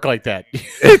doesn't work like that.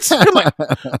 It's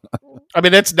I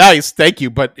mean, it's nice, thank you,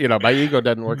 but you know my ego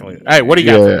doesn't work like that. All right, what do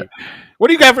you got for me? What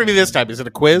do you got for me this time? Is it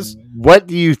a quiz? What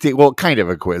do you think? Well, kind of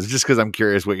a quiz, just because I'm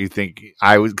curious what you think.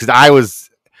 I was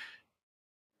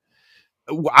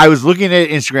I was looking at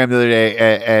Instagram the other day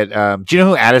at do you know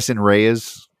who Addison Rae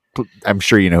is? I'm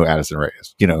sure you know who Addison Rae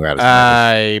is. You know who Addison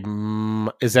Rae is.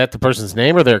 Is that the person's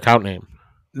name or their account name?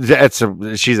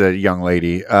 She's a young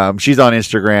lady. She's on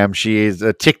Instagram. She is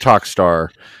a TikTok star.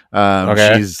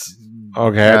 Okay.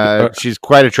 She's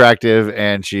quite attractive,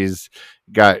 and she's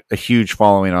got a huge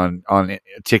following on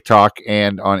TikTok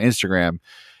and on Instagram.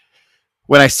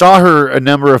 When I saw a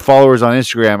number of followers on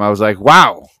Instagram, I was like,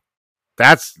 wow,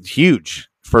 that's huge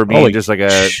for me. Holy just like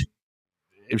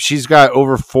she's got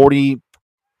over 40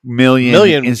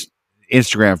 million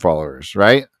Instagram followers,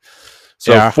 right?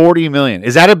 So 40 million.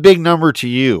 Is that a big number to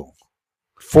you?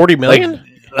 40 million?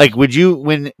 Like would you,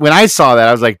 when I saw that,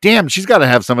 I was like, damn, she's got to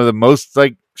have some of the most,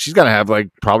 like, she's got to have like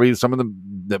probably some of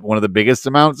the one of the biggest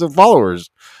amounts of followers.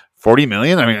 40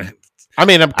 million? I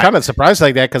mean, I'm kind of surprised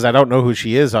like that because I don't know who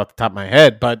she is off the top of my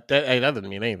head, but that doesn't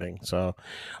mean anything. So,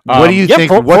 what do you think?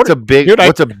 What's a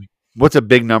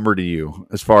big number to you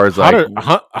as far as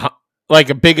like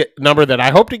a big number that I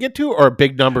hope to get to, or a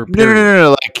big number? Period?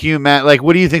 No. Like,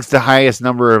 what do you think's the highest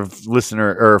number of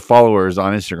listener or followers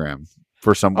on Instagram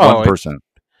for one person?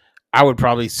 I would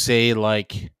probably say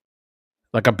like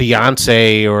a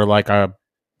Beyonce or like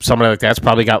somebody like that's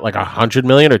probably got like 100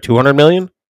 million or 200 million.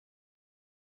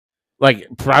 Like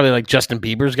probably like Justin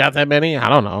Bieber's got that many. I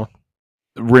don't know.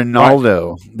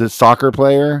 Ronaldo, the soccer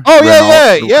player. Oh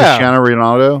yeah. Cristiano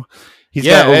Ronaldo. He's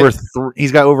got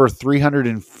over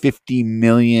 350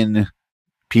 million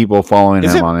people following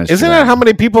him on Instagram. Isn't that how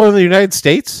many people in the United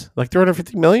States? Like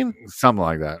 350 million? Something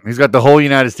like that. He's got the whole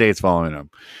United States following him.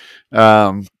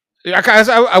 I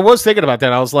was thinking about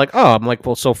that. I was like, I'm like,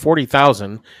 well, so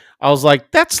 40,000. I was like,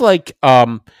 that's like,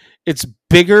 it's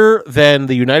bigger than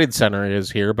the United Center is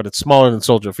here, but it's smaller than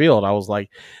Soldier Field. I was like,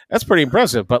 that's pretty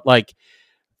impressive. But like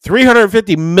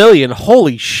 350 million,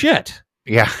 holy shit.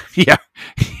 Yeah.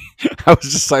 I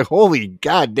was just like, holy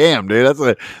goddamn,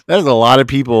 dude. That's a lot of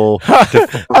people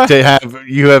to have.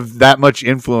 You have that much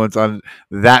influence on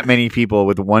that many people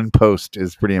with one post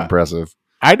is pretty impressive.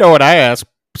 I know what I ask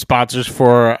sponsors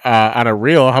for on a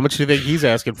reel. How much do you think he's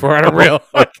asking for on a reel?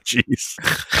 Jeez.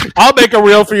 I'll make a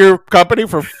reel for your company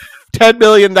for $10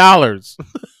 million.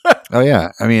 Oh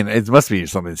yeah, I mean, it must be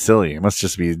something silly. It must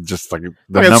just be just like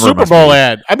the number Super Bowl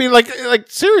ad. I mean, like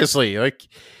seriously, like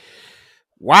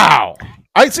wow.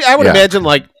 I would imagine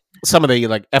like some of the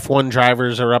like F1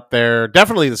 drivers are up there.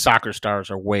 Definitely the soccer stars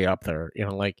are way up there. You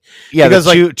know, like because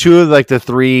like two of like the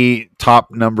three top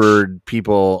numbered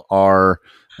people are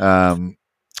soccer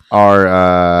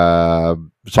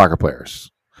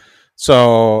players.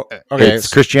 So it's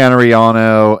Cristiano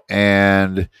Ronaldo,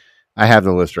 and I have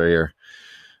the list right here.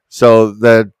 So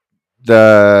the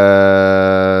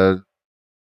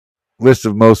list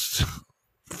of most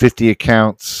 50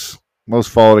 accounts, most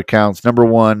followed accounts. Number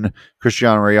 1,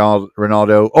 Cristiano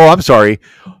Ronaldo. Oh, I'm sorry.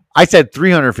 I said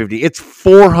 350. It's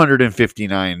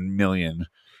 459 million.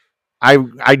 I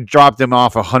dropped them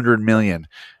off 100 million.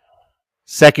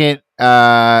 Second,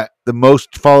 the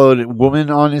most followed woman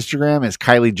on Instagram is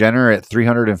Kylie Jenner at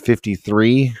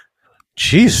 353.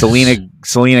 Jeez.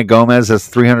 Selena Gomez has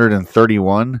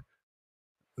 331.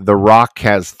 The Rock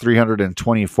has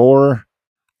 324.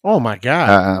 Oh my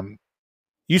god.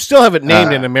 You still haven't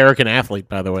named an American athlete,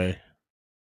 by the way.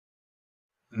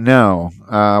 No.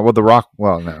 Well, The Rock.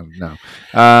 Well, no.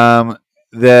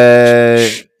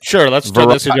 Sure. Let's turn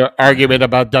this into an argument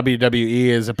about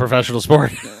WWE as a professional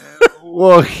sport.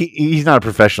 Well, he's not a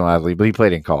professional athlete, but he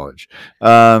played in college.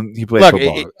 He played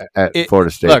football at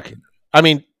Florida State. Look, I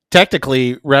mean,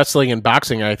 technically, wrestling and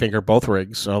boxing, I think, are both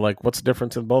rigs. So, like, what's the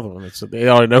difference in both of them? They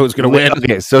already know who's going to win.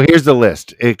 Okay, so here's the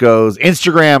list. It goes: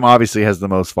 Instagram obviously has the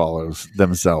most follows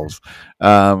themselves.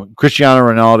 Cristiano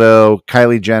Ronaldo,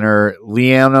 Kylie Jenner,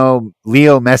 Lionel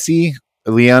Messi.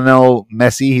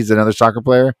 He's another soccer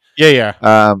player.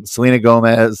 Yeah. Selena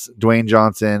Gomez, Dwayne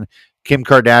Johnson. Kim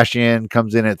Kardashian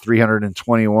comes in at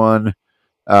 321.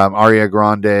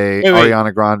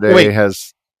 Ariana Grande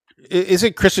has. Is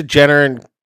it Kris Jenner and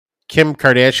Kim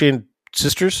Kardashian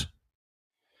sisters?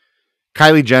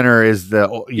 Kylie Jenner is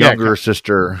the younger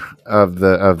sister of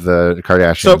the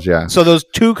Kardashians. So those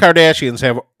two Kardashians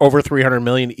have over 300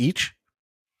 million each.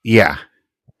 Yeah.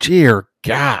 Dear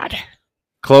God.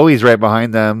 Khloe's right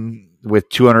behind them with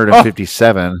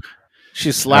 257.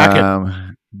 She's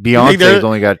slacking. Beyonce's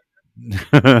only got.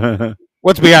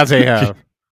 What's Beyonce have?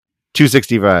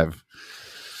 265.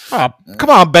 Oh, come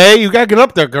on, Bae. You gotta get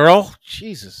up there, girl.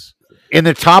 Jesus. In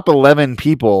the top 11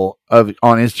 people on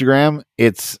Instagram,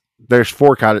 there's two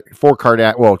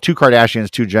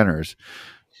Kardashians, 2 Jenners.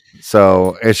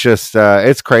 So it's just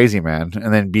it's crazy, man.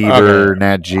 And then Bieber,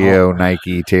 Nat Geo,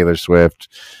 Nike, Taylor Swift,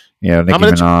 You know, Nicki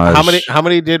Minaj. How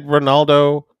many did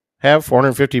Ronaldo have?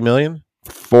 450 million.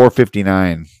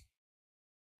 459.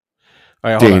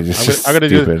 All right, Dude, hold on. this I'm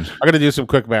is stupid. gonna do some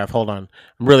quick math. Hold on.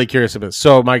 I'm really curious about this.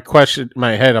 So my question in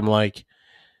my head, I'm like,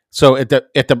 so at the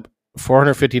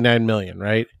 459 million,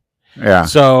 right? Yeah.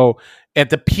 So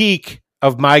at the peak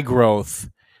of my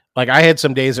growth, like I had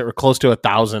some days that were close to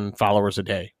 1,000 followers a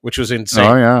day, which was insane.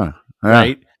 Oh yeah.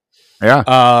 Right.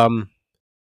 Yeah.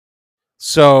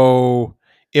 So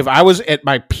if I was at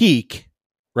my peak,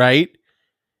 right,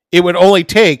 it would only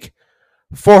take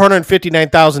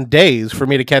 459,000 days for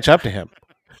me to catch up to him.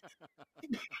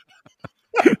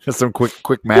 Just some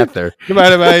quick math there.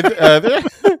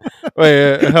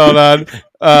 Wait, hold on.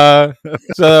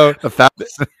 So,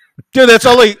 1,000. dude, that's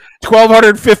only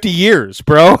 1,250 years,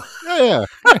 bro. Yeah.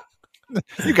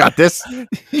 You got this.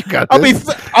 You got I'll this.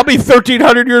 be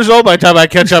 1,300 years old by the time I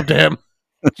catch up to him.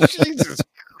 Jesus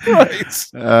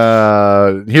Christ.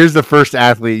 Here's the first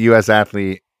U.S.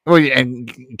 athlete. Well,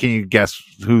 and can you guess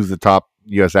who's the top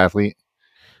U.S. athlete?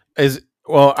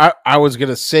 I was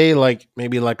gonna say like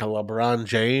maybe like a LeBron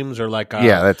James or like a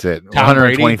that's it. Tom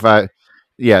 125. Brady?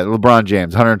 Yeah, LeBron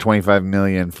James, 125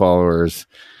 million followers.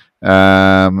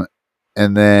 And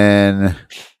then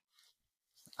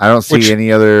I don't see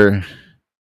any other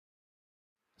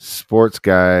sports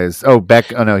guys. Oh,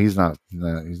 Beck. Oh no, he's not.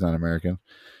 No, he's not American.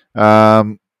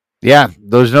 Yeah,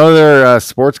 there's no other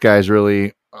sports guys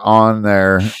really on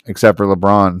there except for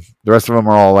LeBron. The rest of them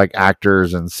are all like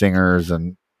actors and singers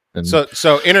and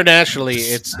so internationally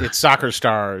it's soccer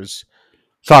stars,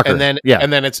 soccer, and then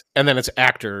it's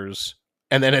actors,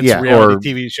 and then it's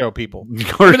reality TV show people.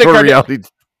 Or reality.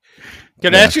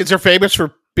 Kardashians are famous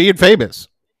for being famous,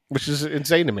 which is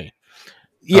insane to me.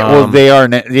 Yeah, well, they are.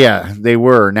 Yeah, they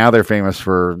were. Now they're famous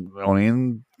for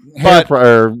owning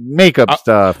or makeup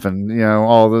stuff, and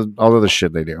all the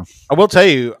shit they do. I will tell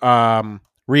you,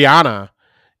 Rihanna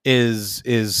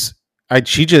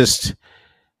she just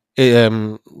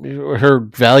her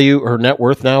value, her net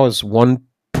worth now is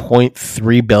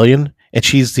 1.3 billion, and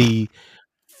she's the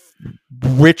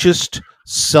richest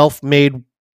self-made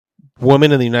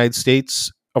woman in the United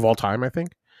States of all time. I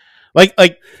think. Like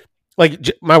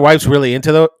my wife's really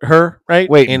into her, right?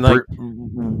 Wait, and like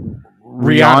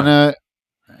Rihanna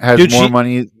has more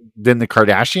money than the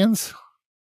Kardashians?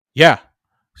 Yeah.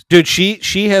 Dude,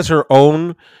 she has her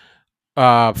own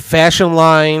fashion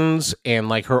lines, and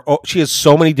like she has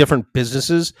so many different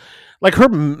businesses. Like her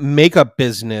makeup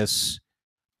business,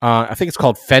 I think it's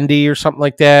called Fendi or something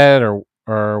like that, or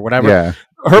whatever. Yeah.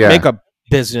 Her makeup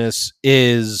business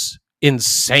is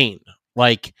insane.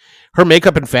 Like her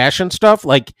makeup and fashion stuff,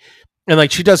 like, and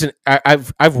like she doesn't.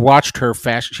 I've watched her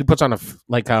fashion. She puts on there's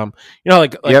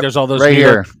all those right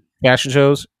here fashion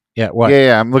shows. Yeah, what?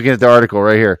 Yeah. I'm looking at the article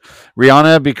right here.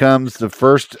 Rihanna becomes the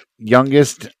first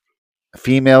youngest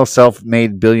female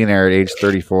self-made billionaire at age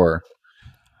 34.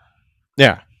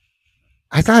 Yeah,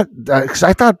 I thought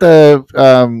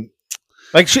the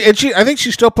like she. I think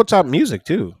she still puts out music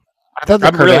too. I thought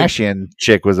the Kardashian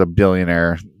chick was a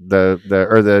billionaire.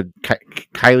 The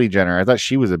Kylie Jenner. I thought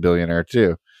she was a billionaire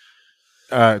too.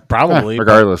 Probably.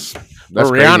 Regardless,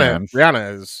 that's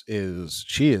Rihanna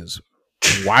is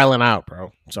wilding out,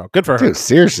 bro. So good for her. Dude,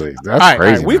 seriously, that's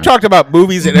crazy. All right. We've talked about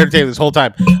movies and entertainment this whole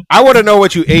time. I want to know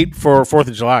what you ate for 4th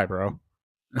of July, bro.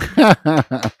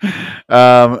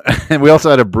 And we also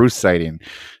had a Bruce sighting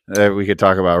that we could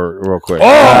talk about real quick.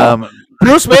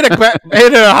 Bruce made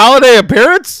a holiday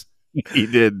appearance. He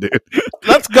did, dude.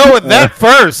 Let's go with that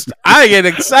first. I get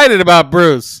excited about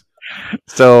Bruce.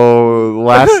 So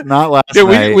not last dude,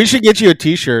 night. We should get you a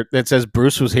T-shirt that says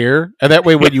Bruce was here, and that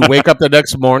way when you wake up the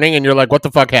next morning and you're like, "What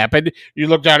the fuck happened?" You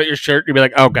look down at your shirt and you be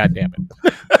like, "Oh god damn it."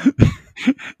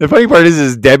 The funny part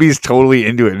is Debbie's totally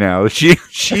into it now.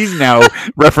 She's now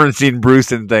referencing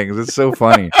Bruce and things. It's so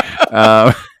funny.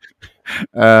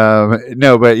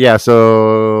 No, but yeah,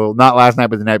 so not last night,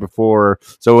 but the night before.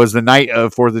 So it was the night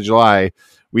of 4th of July.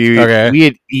 We had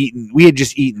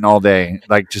just eaten all day,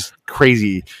 like just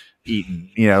crazy eating,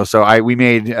 so I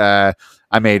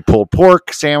made pulled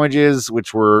pork sandwiches,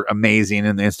 which were amazing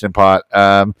in the Instant Pot,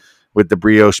 with the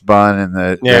brioche bun and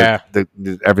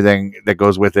the everything that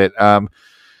goes with it.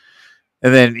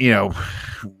 And then,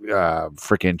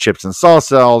 freaking chips and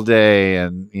salsa all day.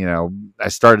 And, I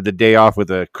started the day off with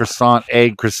a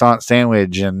egg croissant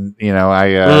sandwich. And,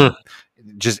 I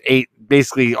just ate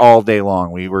basically all day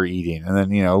long. We were eating. And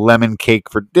then, lemon cake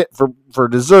for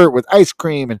dessert with ice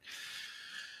cream. And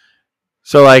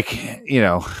so,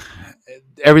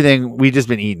 everything, we just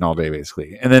been eating all day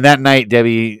basically. And then that night,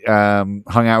 Debbie hung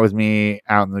out with me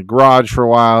out in the garage for a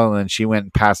while. And then she went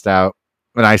and passed out.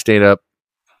 And I stayed up.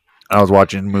 I was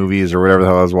watching movies or whatever the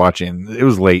hell I was watching. It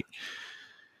was late.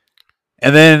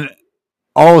 And then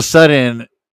all of a sudden,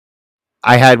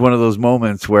 I had one of those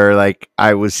moments where like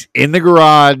I was in the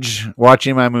garage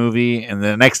watching my movie, and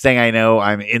the next thing I know,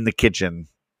 I'm in the kitchen.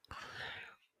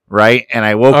 Right? And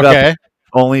I woke up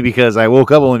only because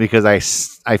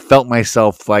I felt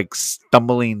myself like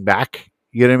stumbling back.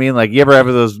 You know what I mean? Like, you ever have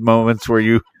those moments where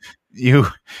you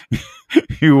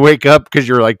you wake up because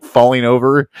you're like falling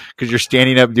over because you're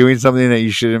standing up doing something that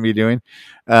you shouldn't be doing.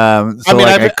 I've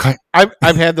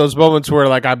had those moments where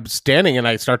like I'm standing and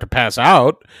I start to pass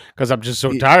out because I'm just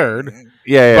so tired.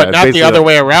 Yeah, but not the other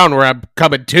way around where I'm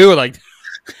coming to. Like,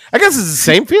 I guess it's the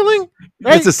same feeling.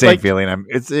 Right? It's the same feeling.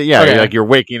 Like you're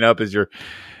waking up as you're.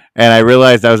 And I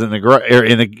realized I was in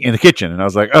the kitchen, and I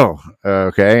was like, "Oh,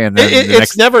 okay." And then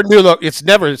it's never new. It's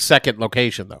never second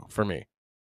location though for me.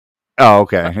 Oh,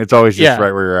 okay. It's always just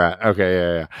right where you're at.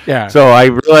 Okay, yeah. So I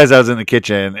realized I was in the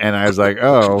kitchen, and I was like,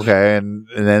 "Oh, okay." And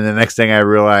then the next thing I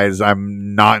realized,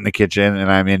 I'm not in the kitchen,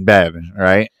 and I'm in bed,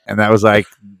 right? And that was like,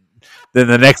 then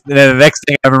the next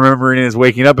thing I'm remembering is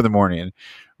waking up in the morning,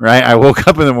 right? I woke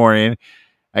up in the morning.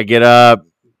 I get up,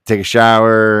 take a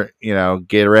shower,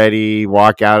 get ready,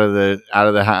 walk out of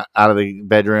the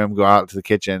bedroom, go out to the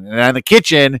kitchen, and in the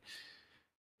kitchen,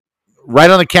 right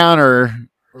on the counter,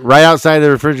 right outside the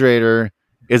refrigerator,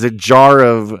 is a jar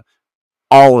of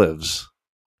olives.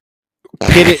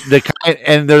 They're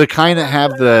the kind that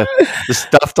have the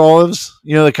stuffed olives.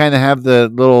 The kind that have the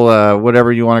little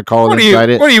whatever you want to call it inside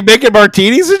it. What are you making,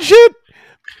 martinis and shit?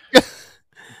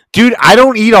 Dude, I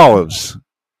don't eat olives.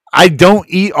 I don't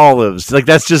eat olives. Like,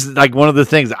 that's just like one of the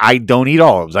things. I don't eat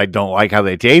olives. I don't like how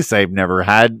they taste. I've never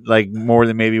had like more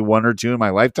than maybe one or two in my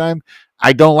lifetime.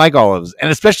 I don't like olives,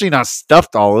 and especially not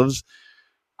stuffed olives.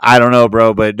 I don't know,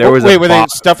 bro, but there was were they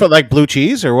stuffed with like blue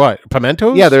cheese or what?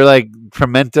 Pimentos? Yeah, they're like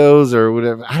pimentos or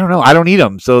whatever. I don't know. I don't eat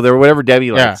them, so they're whatever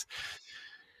Debbie likes.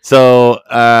 So,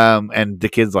 and the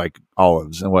kids like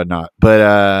olives and whatnot.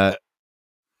 But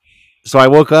so I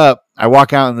woke up. I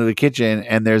walk out into the kitchen,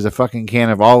 and there's a fucking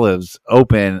can of olives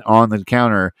open on the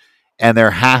counter, and they're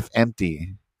half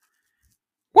empty.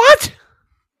 What?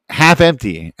 Half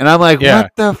empty. And I'm like,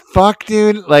 what the fuck,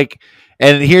 dude? Like,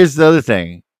 and here's the other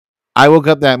thing. I woke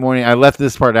up that morning. I left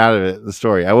this part out of it, the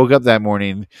story. I woke up that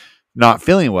morning not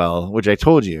feeling well, which I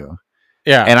told you.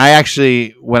 Yeah. And I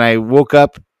actually, when I woke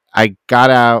up, I got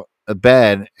out of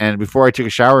bed, and before I took a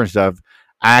shower and stuff,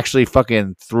 I actually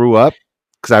fucking threw up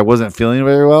because I wasn't feeling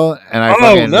very well.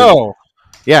 And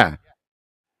yeah.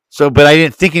 So, but I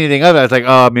didn't think anything of it. I was like,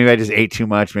 oh, maybe I just ate too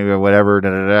much, maybe whatever. Da,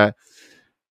 da, da.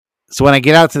 So when I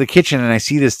get out to the kitchen and I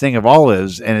see this thing of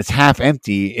olives and it's half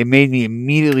empty, it made me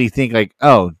immediately think like,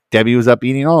 oh, Debbie was up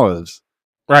eating olives.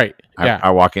 Right.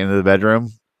 I walk into the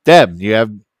bedroom. Deb,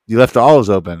 you left the olives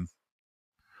open.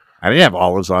 I didn't have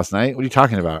olives last night. What are you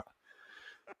talking about?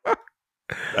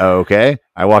 Okay.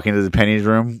 I walk into the Penny's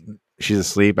room. She's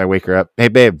asleep. I wake her up. Hey,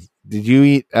 babe, did you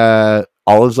eat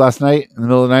olives last night in the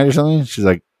middle of the night or something? She's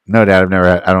like, no, Dad, I've never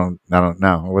had. I don't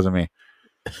know. It wasn't me.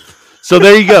 So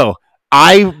there you go.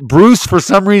 Bruce, for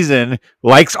some reason,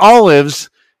 likes olives,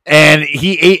 and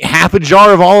he ate half a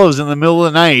jar of olives in the middle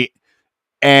of the night.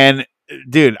 And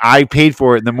dude, I paid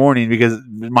for it in the morning because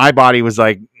my body was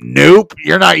like, nope,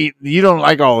 you don't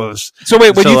like olives. So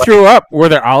wait, when you threw up, were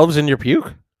there olives in your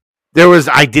puke?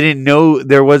 I didn't know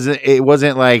there wasn't. It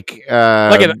wasn't like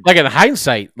in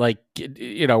hindsight, like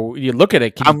you look at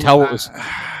it, can you tell what was?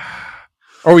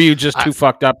 Or were you just too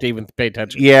fucked up to even pay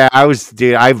attention? Yeah, I was,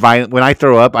 dude. When I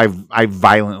throw up, I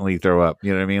violently throw up.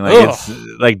 You know what I mean? Like It's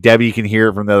like Debbie can hear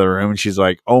it from the other room, and she's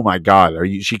like, "Oh my god,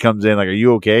 she comes in like, are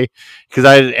you okay?" Because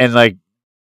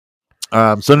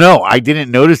so no, I didn't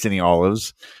notice any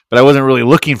olives, but I wasn't really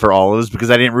looking for olives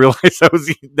because I didn't realize I was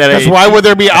eating that. That's why would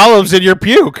there be olives in your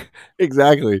puke?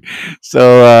 Exactly.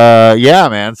 So yeah,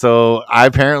 man. So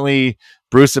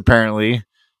Bruce apparently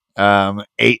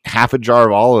ate half a jar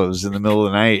of olives in the middle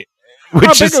of the night,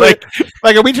 which is like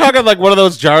are we talking like one of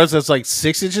those jars that's like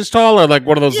 6 inches tall, or like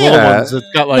one of those little ones that's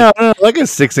got like no, like a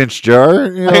 6-inch jar,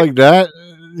 like that,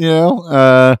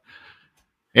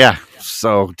 yeah.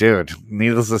 So, dude,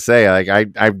 needless to say, like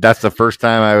I that's the first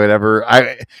time I would ever.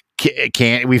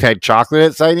 We've had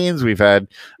chocolate sightings. We've had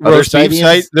roast beef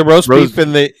the roast beef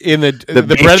in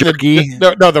the bread jerky.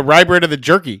 The rye bread and the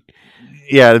jerky.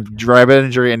 Yeah, dry bread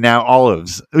and jerky, and now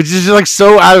olives, which is just like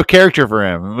so out of character for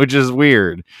him, which is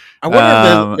weird. I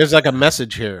wonder if there's like a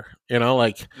message here,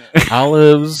 like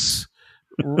olives,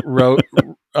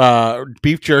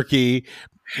 beef jerky,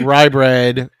 rye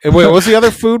bread. And wait, what was the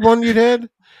other food one you did?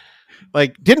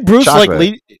 Like, didn't Bruce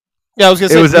chocolate. Yeah, I was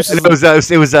gonna say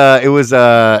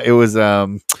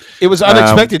it was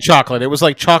unexpected chocolate. It was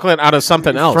like chocolate out of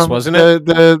something else, wasn't it?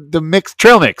 The mix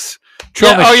trail mix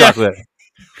chocolate.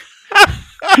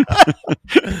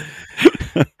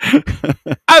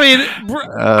 I mean,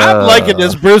 I'm liking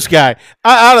this Bruce guy.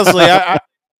 Honestly, I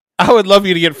would love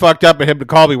you to get fucked up and him to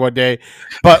call me one day,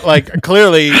 but like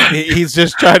clearly he's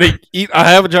just trying to eat.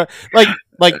 I haven't tried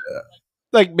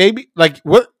like maybe like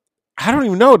what I don't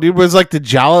even know, dude. Was like the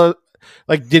Jala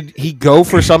like did he go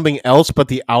for something else? But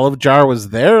the olive jar was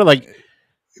there, like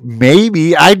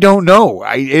maybe I don't know.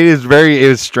 It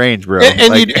was strange, bro.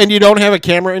 And you don't have a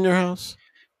camera in your house.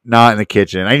 Not in the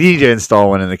kitchen. I need to install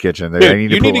one in the kitchen. I need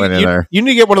to put one in there. You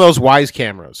need to get one of those Wise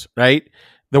cameras, right?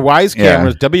 The Wise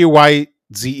cameras,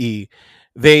 WYZE.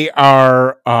 They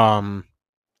are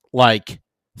like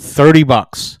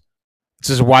 $30. It's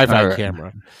just a Wi-Fi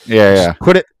camera. Yeah.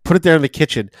 Put it there in the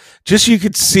kitchen, just so you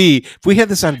could see. If we had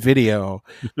this on video,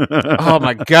 oh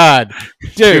my god,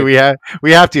 dude, we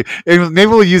have to. Maybe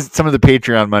we'll use some of the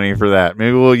Patreon money for that.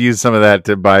 Maybe we'll use some of that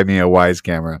to buy me a Wise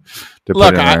camera to put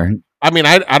in there. I mean,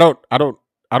 I don't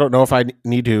know if I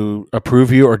need to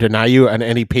approve you or deny you on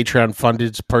any Patreon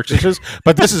funded purchases,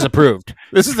 but this is approved.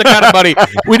 This is the kind of money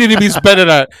we need to be spending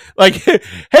on. Like,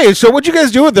 hey, so what'd you guys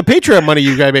do with the Patreon money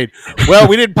you guys made? Well,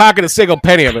 we didn't pocket a single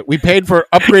penny of it. We paid for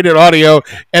upgraded audio,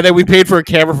 and then we paid for a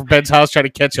camera from Ben's house trying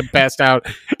to catch him passed out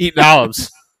eating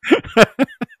olives.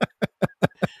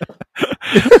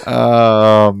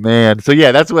 Oh man! So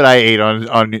yeah, that's what I ate on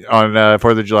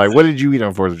 4th of July. What did you eat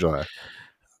on 4th of July?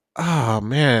 Oh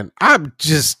man, I'm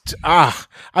just I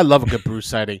love a good Bruce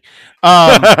sighting.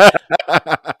 I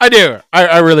do,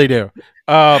 I really do.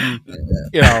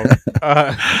 You know,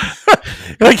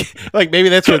 like maybe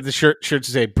that's what the shirt should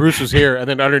say. Bruce was here, and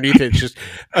then underneath it's just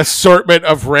assortment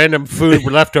of random food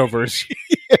leftovers.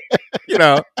 You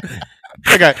know,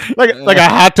 like a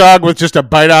hot dog with just a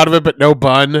bite out of it, but no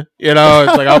bun. You know,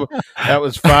 it's like that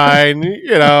was fine.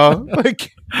 You know,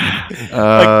 like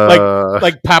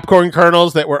popcorn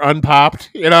kernels that were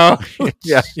unpopped, you know?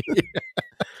 Yeah.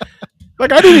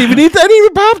 Like I didn't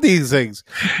even pop these things.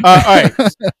 All right.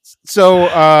 So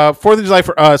 4th of July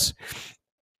for us,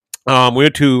 we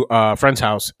went to a friend's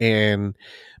house and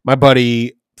my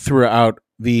buddy threw out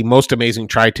the most amazing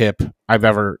tri-tip I've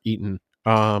ever eaten.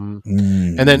 And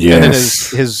then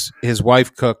his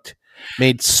wife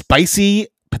made spicy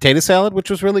potato salad, which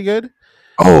was really good.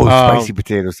 Oh, spicy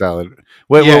potato salad.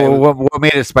 What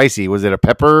made it spicy? Was it a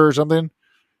pepper or something?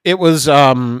 It was it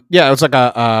was like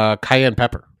a cayenne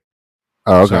pepper.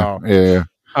 Oh, okay. So, yeah.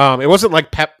 It wasn't like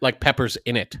peppers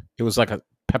in it. It was like a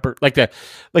pepper, like the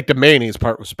mayonnaise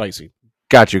part was spicy.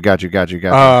 Got you.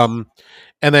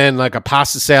 And then like a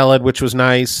pasta salad, which was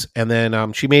nice, and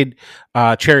then she made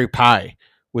cherry pie,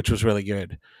 which was really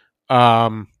good.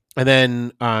 And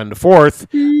then on the 4th,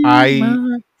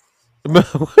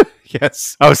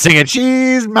 yes, I was singing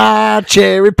 "She's My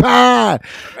Cherry Pie."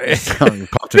 Song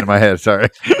popped into my head. Sorry.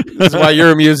 That's why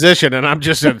you're a musician and I'm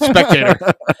just a spectator.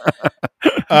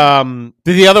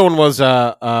 The other one was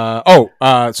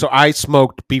so I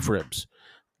smoked beef ribs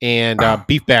and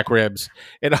beef back ribs,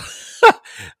 and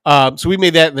so we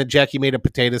made that, and then Jackie made a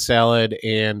potato salad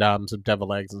and some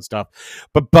devil eggs and stuff.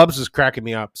 But Bubs was cracking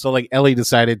me up, so like Ellie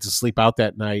decided to sleep out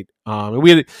that night.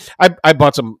 And I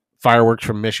bought some fireworks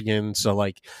from Michigan, so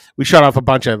like we shot off a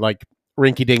bunch of like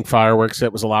rinky dink fireworks.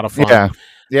 It was a lot of fun.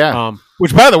 Yeah.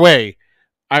 Which, by the way,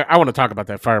 I want to talk about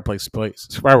that fireworks place.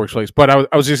 But I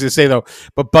was just gonna say though,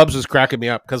 but Bubs was cracking me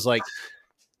up because like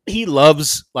he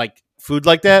loves like food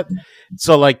like that.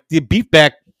 So like the beef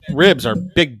back ribs are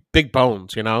big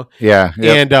bones, you know. Yeah.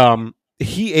 Yep. And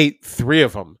he ate 3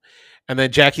 of them. And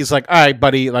then Jackie's like, all right,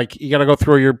 buddy, like, you got to go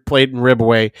throw your plate and rib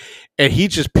away. And he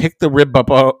just picked the rib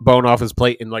bone off his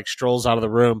plate and, like, strolls out of the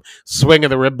room, swinging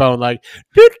the rib bone, like,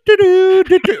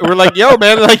 doo-doo-doo-doo-doo. We're like, yo,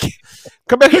 man, like,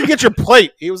 come back here and get your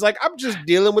plate. He was like, I'm just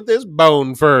dealing with this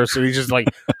bone first. And he just, like,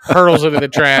 hurls it in the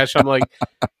trash. I'm like,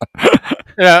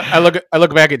 yeah, I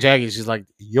look back at Jackie. She's like,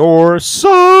 your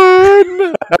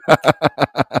son.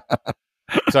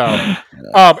 So,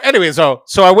 anyway, so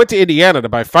I went to Indiana to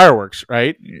buy fireworks,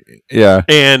 right? Yeah.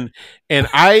 And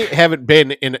I haven't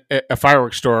been in a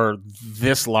fireworks store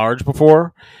this large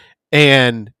before.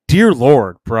 And dear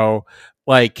Lord, bro,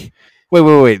 like,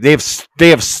 wait. They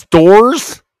have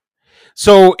stores.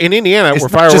 So in Indiana, where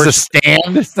fireworks just a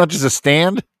stand. It's not just a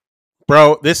stand,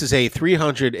 bro. This is a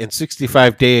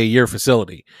 365-day-a-year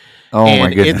facility. Oh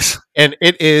my goodness!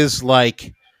 It is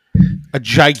like a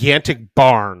gigantic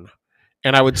barn.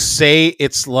 And I would say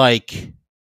it's like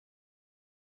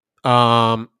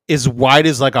as wide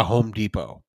as like a Home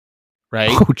Depot,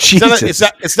 right? Oh Jesus!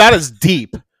 It's not as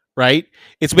deep, right?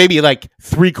 It's maybe like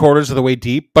 3/4 of the way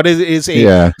deep, but it is a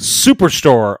Yeah.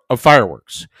 superstore of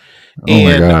fireworks. Oh my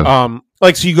And God.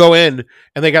 like, so you go in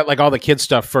and they got like all the kid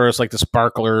stuff first, like the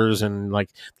sparklers and like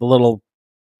the little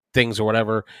things or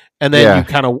whatever, and then Yeah. you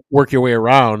kind of work your way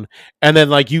around, and then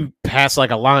like you pass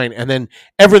like a line, and then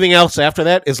everything else after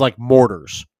that is like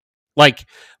mortars, like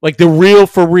the real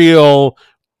for real.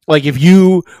 Like if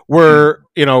you were,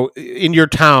 in your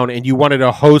town and you wanted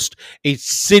to host a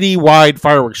citywide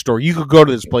fireworks store, you could go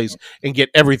to this place and get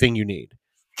everything you need.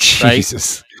 Right?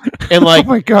 Jesus. And like, Oh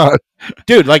my God.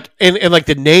 dude, like, and like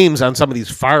the names on some of these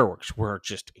fireworks were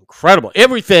just incredible.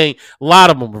 Everything, a lot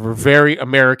of them were very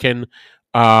American,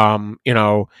 and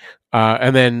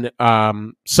then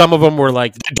some of them were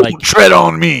like Tread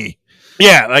on me.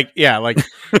 like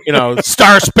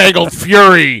Star Spangled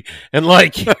Fury and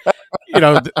like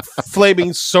the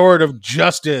flaming sword of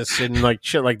justice and like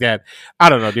shit like that. I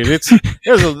don't know, dude.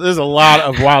 There's a lot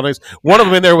of wildness. One of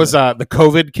them in there was the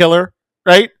COVID killer,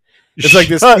 right? It's like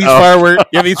these fireworks.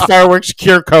 Yeah, these fireworks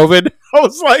cure COVID. I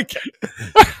was like,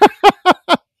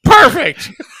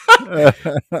 perfect.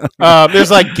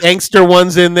 There's like gangster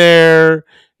ones in there.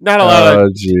 Not a lot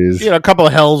of, jeez. a couple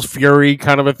of Hell's Fury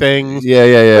kind of a thing.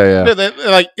 Yeah.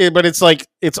 But it's like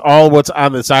it's all what's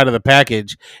on the side of the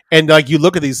package, and like you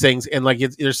look at these things, and like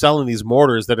they're selling these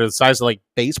mortars that are the size of like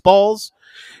baseballs,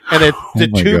 and the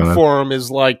tube for them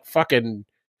is like fucking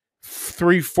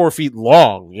 3-4 feet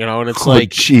long, and it's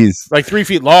like 3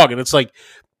 feet long, and it's like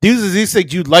these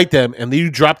things you'd light them, and then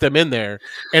you drop them in there,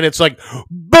 and it's like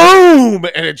boom,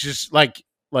 and it's just like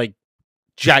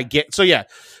gigantic. So yeah,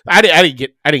 I didn't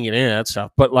get any of that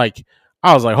stuff, but like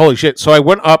I was like, holy shit. So I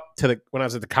went up to when I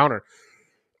was at the counter,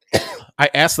 I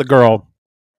asked the girl,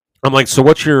 I'm like, so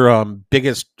what's your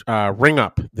biggest ring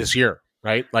up this year,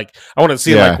 right? Like I want to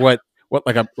see like what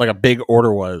like a big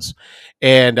order was,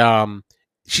 and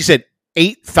she said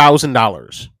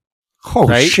 $8,000.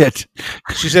 Oh shit!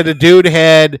 She said the dude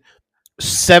had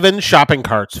 7 shopping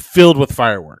carts filled with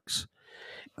fireworks,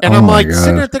 and I'm like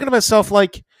sitting there thinking to myself,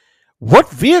 like, what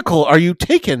vehicle are you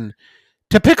taking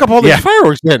to pick up all these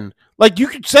fireworks in? Like you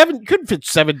couldn't fit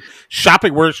 7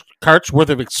 shopping carts worth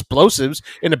of explosives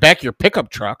in the back of your pickup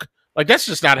truck. Like that's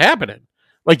just not happening.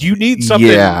 Like you need something.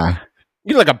 Yeah.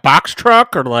 You need like a box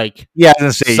truck or like I was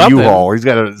gonna say U-Haul. He's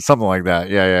got something like that.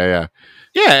 Yeah.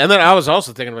 Yeah, and then I was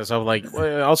also thinking to myself, like,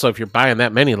 well, also if you're buying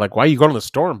that many, like, why are you going to the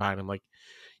store and buying them? Like,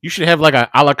 you should have like a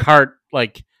la carte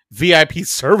like VIP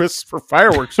service for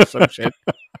fireworks or some shit.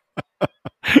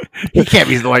 He can't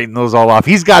be lighting those all off.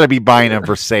 He's got to be buying them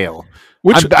for sale.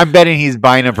 I'm betting he's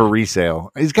buying them for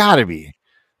resale. He's got to be.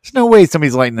 There's no way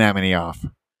somebody's lighting that many off.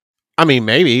 I mean,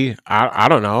 maybe. I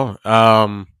don't know. I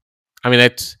mean,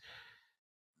 it's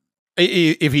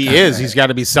if he is, he's got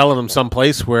to be selling them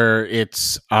someplace where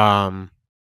it's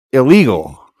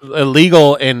illegal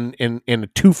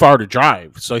and too far to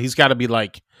drive. So he's got to be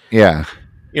like,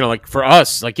 like for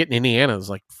us, like getting Indiana is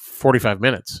like 45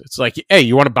 minutes. It's like, hey,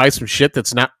 you want to buy some shit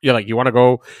that's not, like you want to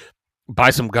go buy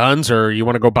some guns or you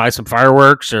want to go buy some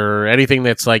fireworks or anything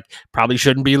that's like probably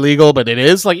shouldn't be legal, but it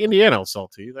is, like Indiana will sell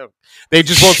to you. They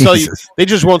just won't sell you. They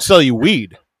just won't sell you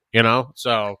weed,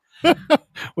 so.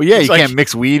 Well, you can't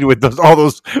mix weed with all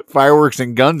those fireworks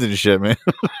and guns and shit, man.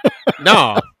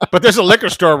 No, but there's a liquor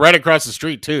store right across the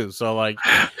street too. So like,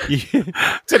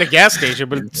 it's at a gas station,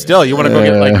 but still, you want to go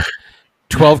get like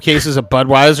 12 cases of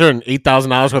Budweiser and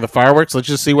 $8,000 worth of fireworks. Let's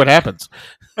just see what happens.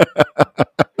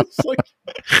 It's like,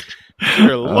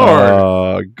 dear Lord,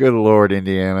 oh, good Lord,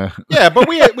 Indiana. Yeah, but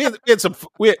we had some.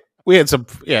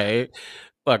 Yeah,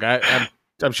 look,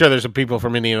 I'm sure there's some people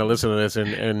from Indiana listening to this,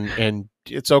 and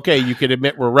it's okay. You can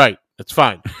admit we're right. It's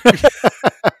fine.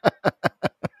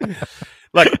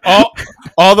 Like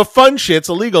all the fun shit's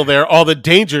illegal there. All the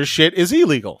dangerous shit is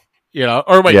illegal.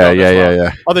 Or wait,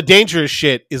 yeah. All the dangerous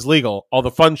shit is legal. All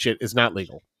the fun shit is not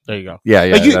legal. There you go. Yeah,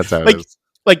 that's how it is.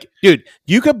 Like, dude,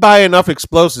 you could buy enough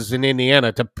explosives in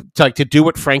Indiana to do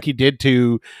what Frankie did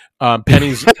to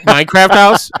Penny's Minecraft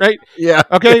house, right? Yeah.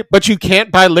 Okay, but you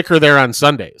can't buy liquor there on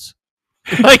Sundays.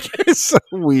 Like, it's so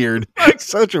weird. Like,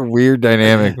 such a weird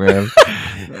dynamic, man.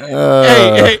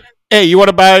 Hey, you want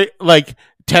to buy like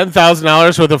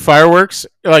 $10,000 worth of fireworks?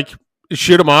 Like,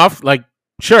 shoot them off? Like,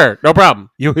 sure, no problem.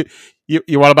 You want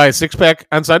to buy a 6-pack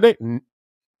on Sunday?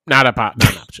 Not an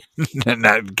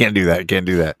option. Can't do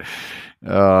that.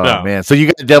 Oh no. Man! So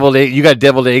you got deviled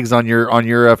eggs on your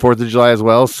 4th of July as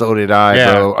well. So did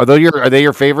I, bro. Are they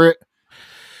your favorite?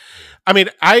 I mean,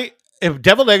 if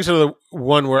deviled eggs are the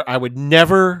one where I would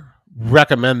never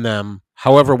recommend them.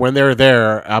 However, when they're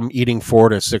there, I'm eating 4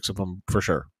 to 6 of them for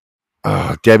sure.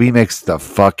 Oh, Debbie makes the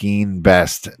fucking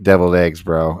best deviled eggs,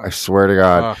 bro. I swear to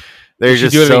God. They're Did she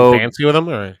just do anything so fancy with them?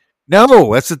 Or?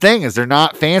 No, that's the thing, is they're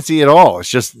not fancy at all. It's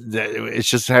just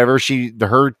however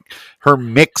her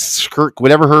mix,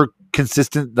 whatever her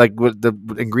consistent, like with the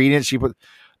ingredients she put,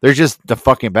 they're just the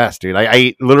fucking best, dude.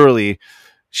 I literally,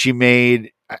 she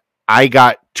made, I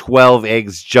got 12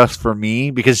 eggs just for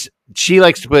me because she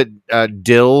likes to put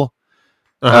dill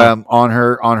on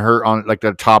like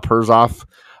to top hers off.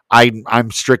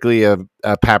 I'm strictly a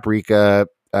paprika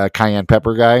cayenne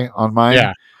pepper guy on mine.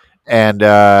 Yeah.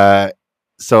 And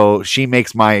so she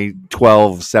makes my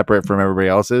 12 separate from everybody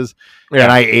else's. Yeah.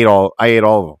 And I ate all of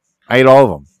them. I ate all of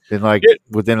them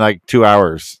within like 2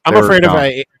 hours. I'm afraid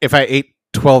if I ate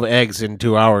 12 eggs in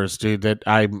 2 hours, dude, that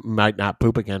I might not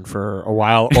poop again for a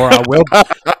while, or I will,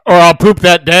 or I'll poop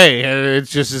that day, and it's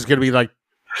just is gonna be like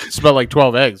smell like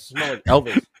 12 eggs, smell like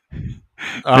Elvis.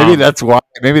 Maybe that's why.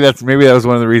 Maybe that was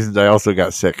one of the reasons I also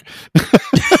got sick.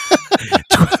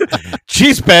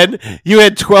 Jeez, Ben, you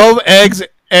had 12 eggs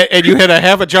and you had a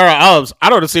half a jar of olives. I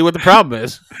don't see what the problem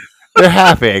is. They're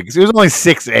half eggs. It was only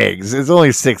 6 eggs. It's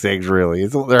only 6 eggs, really.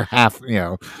 They're half,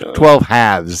 12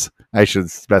 halves, I should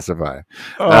specify.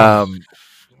 Oh.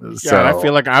 So I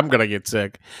feel like I'm gonna get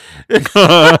sick. Dude,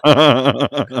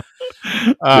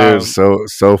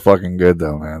 so fucking good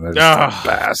though, man. That's the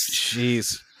best.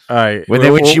 Jeez. All right.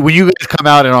 When you guys come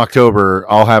out in October,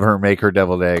 I'll have her make her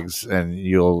deviled eggs, and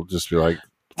you'll just be like,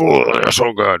 "Oh, they're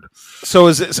so good." So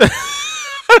is it?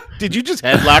 Did you just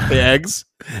headlock the eggs?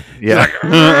 Yeah.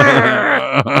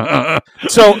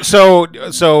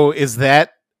 So is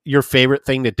that your favorite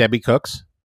thing that Debbie cooks?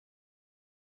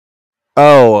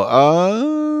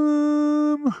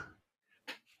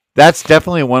 That's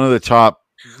definitely one of the top.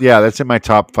 Yeah, that's in my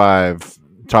top 5,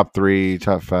 top 3,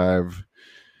 top 5.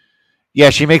 Yeah,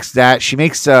 she makes that. She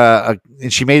makes and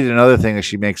she made another thing that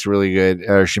she makes really good.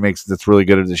 That's really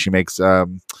good. She makes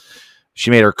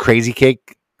she made her crazy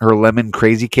cake, her lemon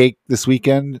crazy cake this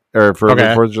weekend or for the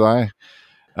 4th of July,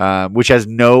 which has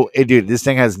dude. This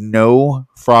thing has no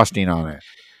frosting on it.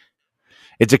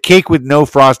 It's a cake with no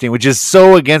frosting, which is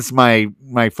so against my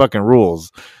fucking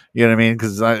rules. You know what I mean?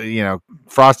 Because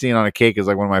frosting on a cake is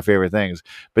like one of my favorite things.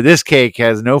 But this cake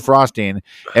has no frosting,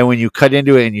 and when you cut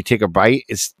into it and you take a bite,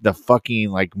 it's the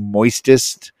fucking like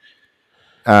moistest.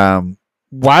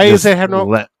 Why does it have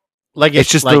no?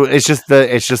 Just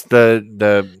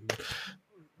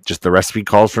the recipe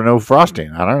calls for no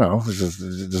frosting. I don't know.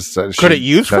 Could it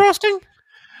use frosting?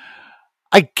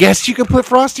 I guess you could put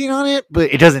frosting on it,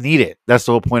 but it doesn't need it. That's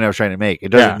the whole point I was trying to make. It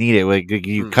doesn't need it. Like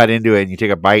you cut into it and you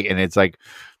take a bite, and it's like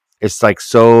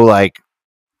so like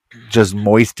just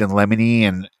moist and lemony,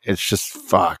 and it's just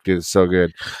fuck, dude. It's so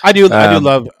good. I do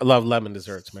love lemon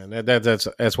desserts, man.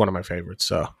 That's one of my favorites.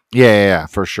 So yeah,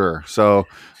 for sure. So,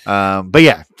 but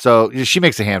yeah, so she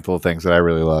makes a handful of things that I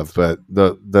really love, but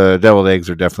the deviled eggs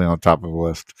are definitely on top of the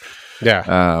list.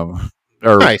 Yeah.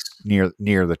 Or nice.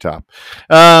 near the top.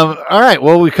 All right.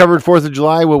 Well, we covered 4th of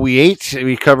July, what we ate.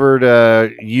 We covered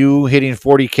you hitting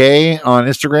 40K on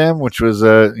Instagram, which was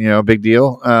a big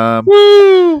deal.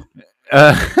 Woo!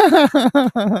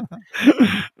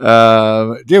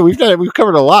 Dude, we've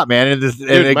covered a lot, man. And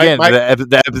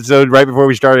the episode right before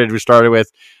we started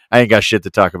with I ain't got shit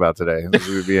to talk about today. This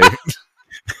would be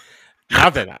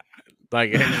nothing.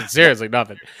 Like seriously,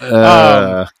 nothing.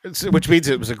 Which means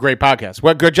it was a great podcast.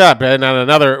 Well, good job, man, on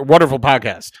another wonderful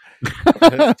podcast.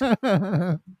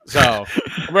 So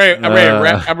I'm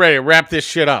ready to wrap this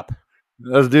shit up.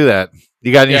 Let's do that.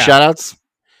 You got any shout outs?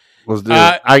 Let's do it.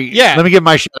 Let me give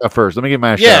my shout out first.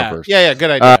 Yeah,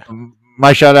 good idea.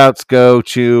 My shout outs go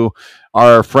to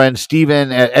our friend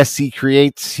Steven at SC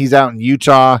Creates. He's out in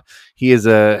Utah. He is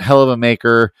a hell of a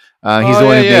maker. He's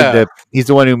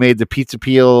the one who made the pizza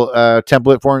peel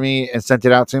template for me and sent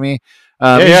it out to me.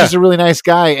 He's just a really nice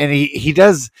guy, and he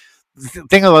does. The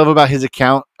thing I love about his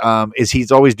account is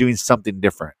he's always doing something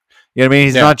different. You know what I mean?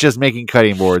 He's not just making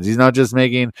cutting boards. He's not just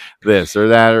making this or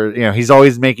that, or he's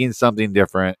always making something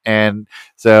different. And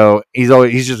so he's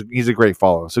a great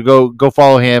follow. So go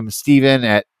follow him, Steven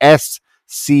at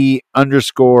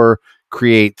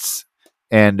SC_creates.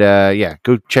 And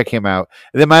go check him out.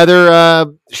 And then my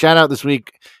other shout out this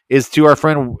week is to our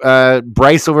friend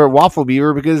Bryce over at Waffle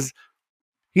Beaver, because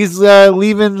he's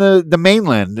leaving the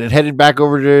mainland and headed back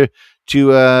over to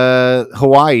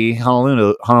Hawaii,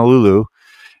 Honolulu.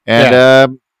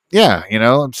 And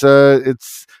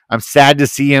it's I'm sad to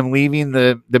see him leaving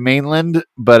the mainland,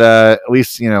 but at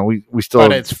least we still.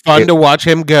 But it's fun to watch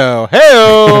him go. Hey,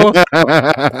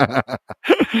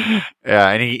 yeah,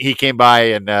 and he came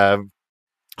by and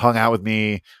hung out with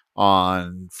me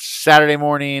on Saturday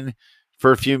morning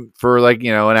for like,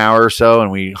 an hour or so,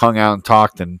 and we hung out and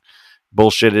talked and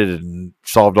bullshitted and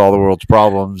solved all the world's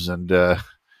problems. And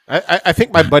I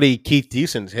think my buddy Keith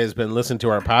Decent has been listening to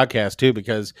our podcast too,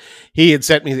 because he had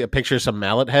sent me a picture of some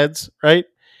mallet heads, right?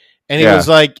 And he was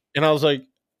like, and I was like,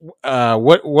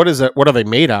 what is that? What are they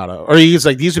made out of? Or he's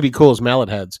like, these would be cool as mallet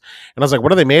heads. And I was like,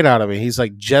 what are they made out of? And he's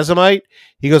like, Jessamite.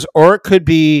 He goes, or it could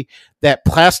be that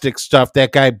plastic stuff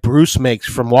that guy Bruce makes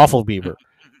from Waffle Beaver.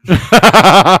 And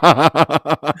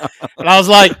I was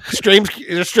like, streams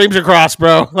across,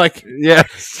 bro. Like, yeah,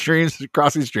 streams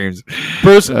crossing streams.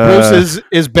 Bruce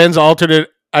is Ben's alternate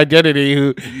identity,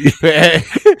 who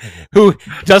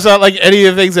does not like any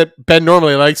of the things that Ben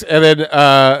normally likes, and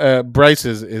then Bryce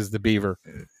is the beaver.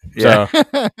 Yeah,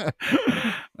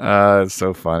 it's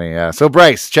so funny. Yeah, so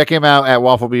Bryce, check him out at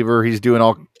Waffle Beaver. He's doing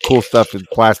all cool stuff with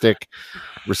plastic,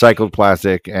 recycled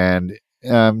plastic, and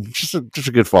just a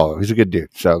good follow. He's a good dude.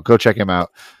 So go check him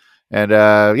out. And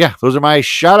those are my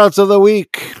shout outs of the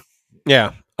week.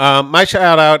 Yeah. My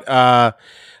shout out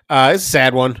is a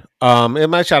sad one.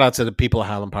 And my shout out to the people of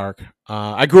Highland Park.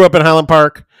 I grew up in Highland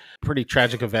Park, pretty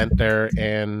tragic event there,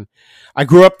 and I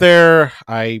grew up there.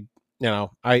 I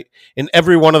in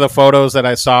every one of the photos that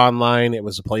I saw online, it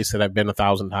was a place that I've been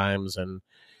 1,000 times, and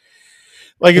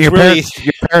like it's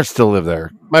your parents still live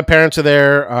there. My parents are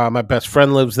there. My best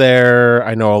friend lives there.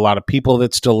 I know a lot of people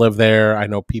that still live there. I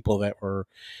know people that were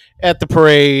at the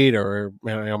parade, or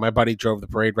my buddy drove the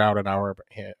parade route an hour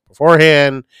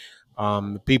beforehand.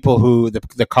 The people who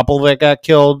the couple that got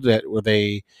killed, that were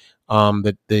the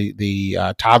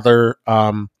toddler.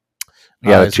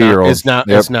 The 2-year-old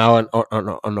is now an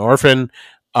orphan.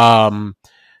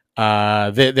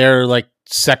 They're like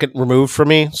second removed from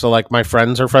me, so like my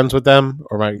friends are friends with them,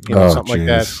 or my something like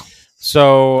that.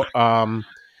 So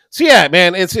yeah,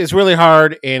 man, it's really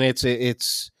hard, and it's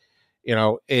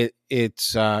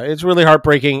really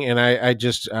heartbreaking, and I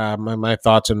just my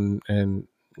thoughts and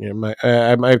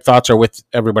my thoughts are with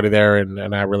everybody there,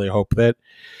 and I really hope that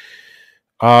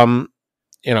I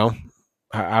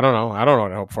don't know what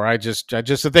to hope for. I just am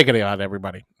thinking about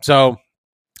everybody. So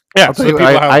yeah, I'll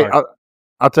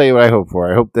tell you what I hope for.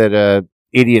 I hope that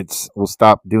idiots will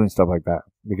stop doing stuff like that,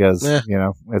 because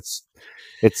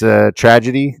it's a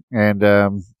tragedy, and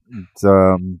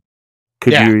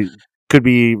could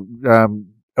be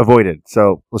avoided.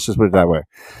 So let's just put it that way.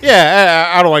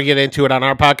 Yeah, I don't want to get into it on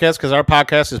our podcast, because our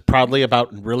podcast is probably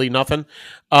about really nothing.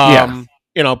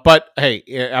 But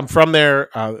hey, I'm from there.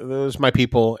 Those are my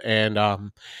people, and I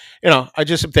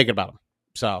just am thinking about them.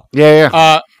 So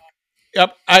yeah.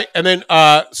 Yep.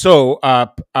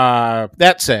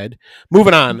 That said,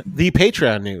 moving on, the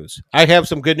Patreon news. I have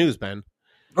some good news, Ben.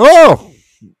 Oh,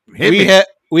 we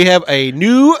have a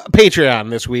new Patreon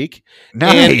this week.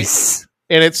 Nice.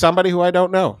 And it's somebody who I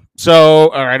don't know.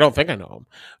 Or I don't think I know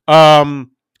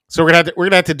him. So we're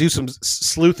gonna have to do some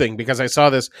sleuthing, because I saw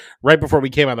this right before we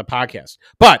came on the podcast.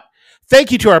 But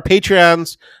thank you to our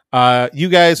Patreons. You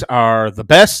guys are the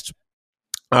best.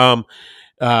 Don't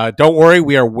worry,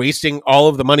 we are wasting all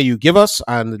of the money you give us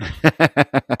on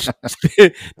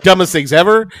the dumbest things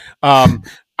ever.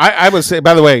 I was saying,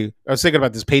 by the way, I was thinking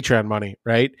about this Patreon money,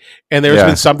 right? And there's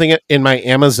been something in my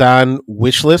Amazon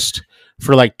wish list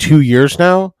for like 2 years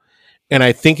now. And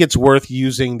I think it's worth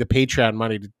using the Patreon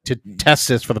money to test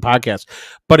this for the podcast.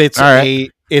 But it's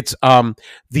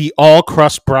the all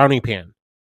crust brownie pan.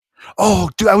 Oh,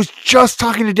 dude, I was just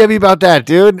talking to Debbie about that,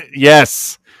 dude.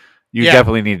 Yes. You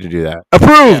definitely need to do that.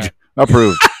 Approved. Yeah.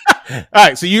 Approved. All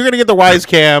right, so you're going to get the Wise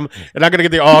Cam, and I'm going to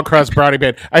get the all crust brownie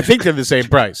pan. I think they're the same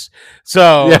price.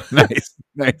 So yeah,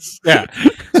 nice. Yeah.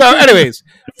 So, anyways,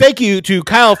 thank you to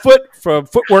Kyle Foot from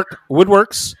Footwork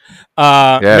Woodworks,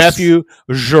 Matthew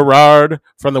Gerard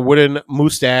from the Wooden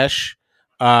Mustache,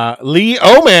 Lee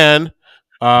Oman.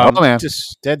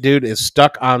 That dude is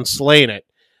stuck on slaying it.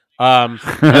 And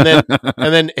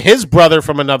then his brother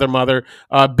from another mother,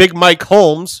 Big Mike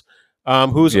Holmes,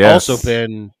 who's also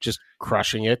been just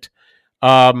crushing it.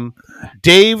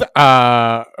 Dave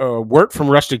Wirt from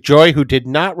Rustic Joy, who did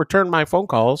not return my phone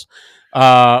call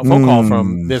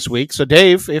from this week. So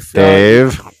Dave, if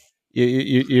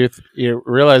you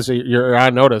realize that you're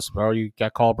on notice, bro, you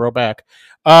got called bro back.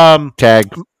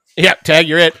 Tag. Yeah, tag,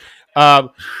 you're it.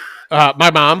 My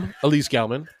mom, Elise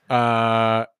Gelman.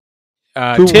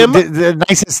 Tim,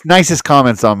 the nicest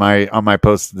comments on my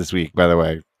post this week, by the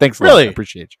way. Thanks a lot. I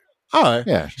appreciate you. Oh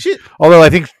yeah. Although I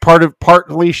think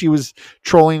partly she was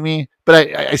trolling me,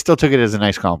 but I still took it as a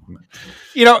nice compliment.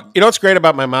 You know what's great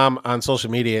about my mom on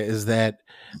social media is that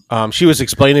she was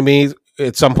explaining to me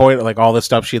at some point like all the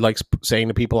stuff she likes saying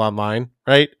to people online,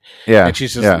 right? Yeah. And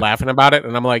she's just laughing about it,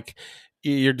 and I'm like,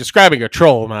 "You're describing a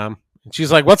troll, Mom." And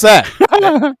she's like, "What's that?"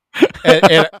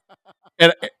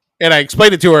 and I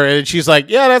explained it to her, and she's like,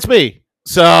 "Yeah, that's me."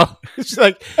 So she's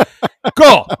like,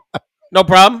 "Cool, no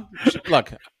problem."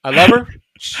 Look, I love her.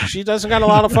 She doesn't got a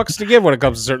lot of fucks to give when it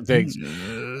comes to certain things.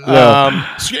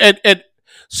 And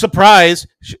surprise,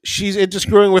 she's into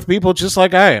screwing with people just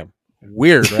like I am.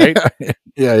 Weird, right?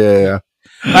 Yeah.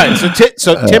 All right,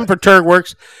 so Tim Perturg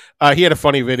works. He had a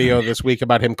funny video this week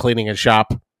about him cleaning his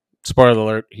shop. Spoiler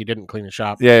alert: he didn't clean his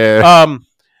shop. Yeah.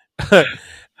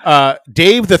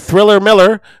 Dave the Thriller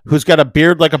Miller, who's got a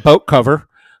beard like a boat cover.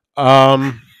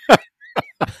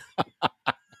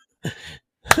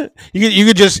 You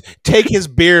could just take his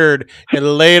beard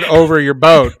and lay it over your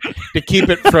boat to keep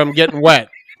it from getting wet.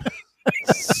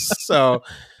 So,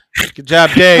 good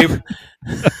job, Dave.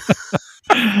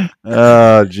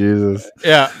 Oh, Jesus.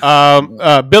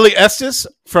 Yeah. Billy Estes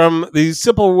from the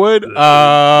Simple Wood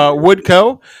Wood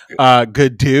Co.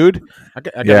 Good dude.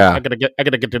 I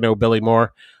gotta get to know Billy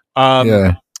more.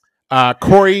 Corey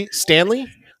Stanley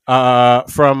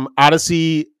from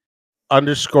Odyssey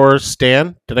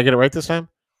 _Stan. Did I get it right this time?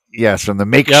 Yes, from the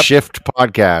Makeshift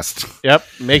podcast. Yep,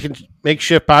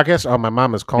 Makeshift podcast. Oh, my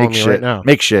mom is calling me right now.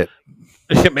 Makeshift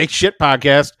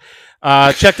podcast.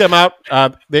 Check them out.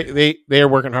 They are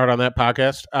working hard on that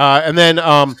podcast. And then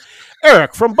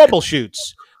Eric from Bubble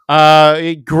Shoots,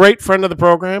 a great friend of the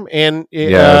program, and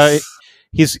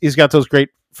he's got those great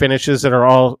finishes that are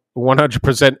all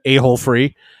 100% a-hole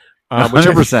free.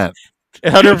 100%.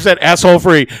 100% asshole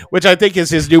free, which I think is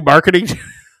his new marketing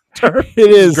term. It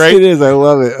is great. It is. I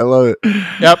love it.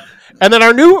 Yep. And then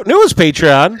our newest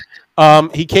Patreon,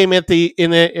 he came at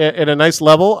a nice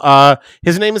level.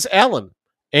 His name is Alan,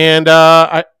 and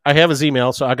I have his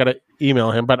email, so I got to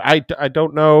email him. But I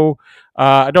don't know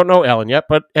Alan yet.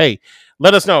 But hey,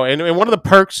 let us know. And one of the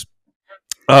perks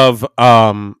of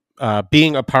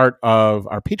being a part of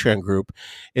our Patreon group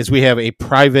is we have a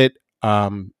private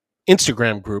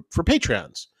Instagram group for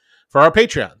our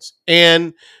Patreons.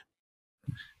 And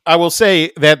I will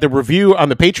say that the review on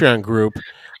the Patreon group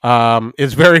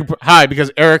is very high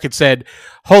because Eric had said,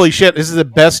 "Holy shit, this is the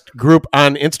best group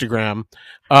on Instagram."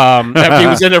 After he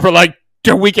was in there for like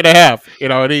a week and a half,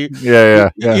 and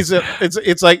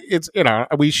it's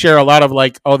we share a lot of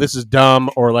like, "Oh, this is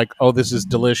dumb," or like, "Oh, this is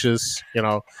delicious."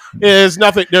 There's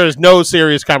no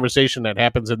serious conversation that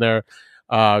happens in there.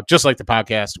 Just like the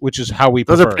podcast, which is how we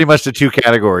prefer. Those are pretty much the two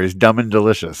categories: dumb and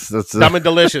delicious. That's dumb and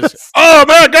delicious. Oh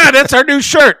my god, that's our new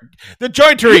shirt. The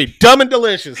Jointery, dumb and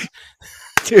delicious.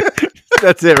 Dude,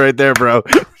 that's it right there, bro.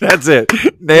 That's it.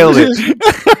 Nailed it.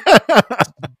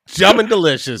 Dumb and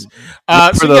delicious.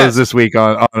 For those this week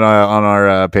on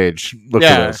our page. Look for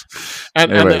those.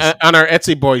 And on our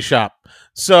Etsy Boy shop.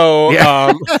 So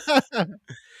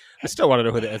I still want to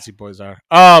know who the Etsy boys are.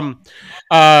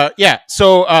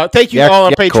 So thank you all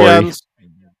our Patreons.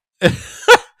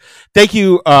 Thank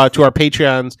you to our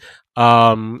Patreons.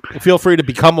 Feel free to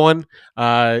become one.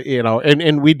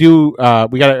 And we do.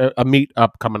 We got a meet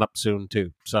up coming up soon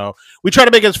too. So we try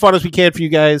to make it as fun as we can for you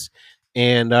guys.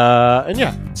 And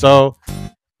yeah. So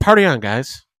party on,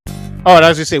 guys. Oh, and I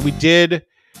was gonna say we did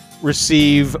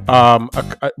receive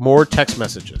more text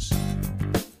messages.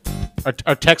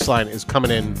 Our text line is coming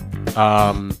in.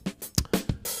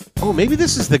 Maybe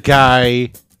this is the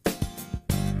guy.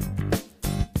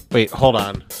 Wait, hold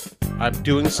on. I'm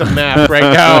doing some math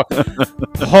right now.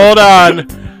 Hold on.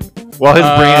 While his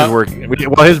brain is working,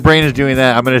 while his brain is doing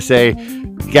that, I'm going to say,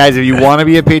 guys, if you want to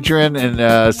be a patron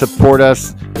and support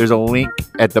us, there's a link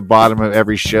at the bottom of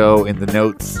every show in the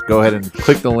notes. Go ahead and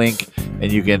click the link,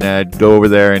 and you can go over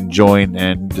there and join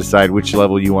and decide which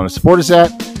level you want to support us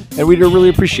at. And we'd really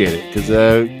appreciate it because,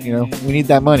 we need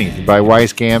that money to buy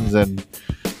Wise Cams and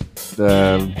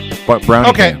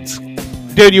brownie cans.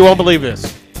 Dude, you won't believe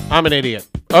this. I'm an idiot.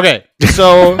 Okay,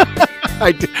 so... all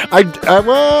right,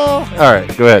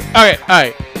 go ahead. All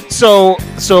right. So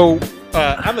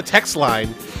on the text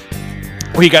line,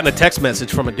 we got a text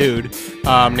message from a dude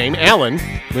named Alan,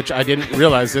 which I didn't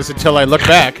realize this until I looked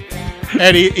back.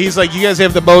 And he's like, "You guys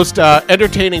have the most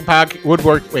entertaining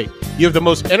you have the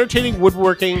most entertaining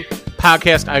woodworking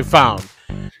podcast I've found."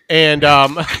 And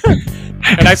and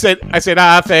I said,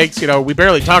 thanks. We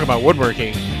barely talk about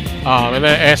woodworking. And then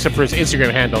I asked him for his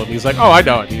Instagram handle, and he's like, "Oh, I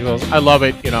know it." He goes, "I love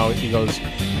it." He goes,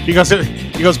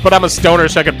 "But I'm a stoner,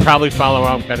 so I could probably follow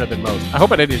around better than most." I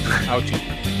hope I didn't out you.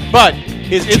 But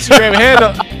his Instagram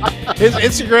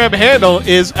handle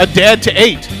is a dad to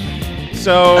 8.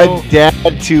 So a dad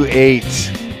to 8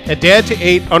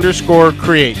 _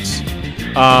 creates.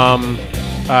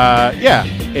 Yeah.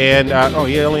 And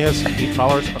he only has 8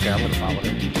 followers. Okay, I'm gonna follow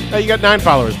him. You got 9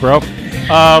 followers, bro.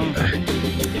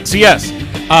 So yes.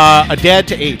 A dad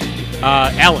to 8.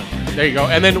 Alan. There you go.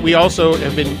 And then we also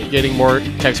have been getting more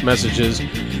text messages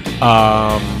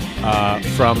from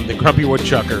the Grumpy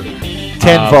Woodchucker.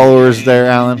 10 followers there,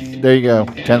 Alan. There you go.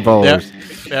 10 followers.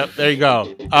 Yep, there you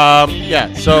go.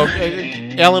 So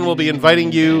Alan will be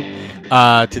inviting you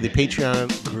to the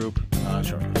Patreon group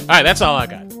shortly. All right, that's all I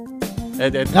got.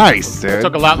 Nice, dude. It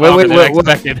took a lot longer than I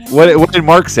expected. What did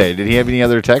Mark say? Did he have any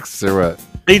other texts or what?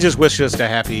 He just wished us a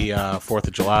happy 4th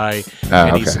of July.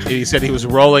 He said he was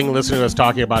rolling listening to us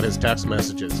talking about his text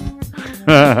messages.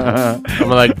 I'm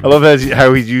like, I love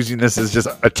how he's using this as just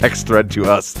a text thread to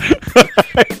us.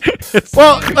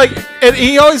 well, like, and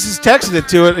he always is texting it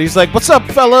to it. And he's like, "What's up,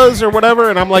 fellas?" or whatever.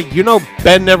 And I'm like,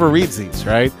 Ben never reads these,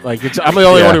 right? Like, I'm the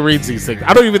only one who reads these things.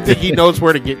 I don't even think he knows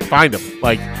where to find them.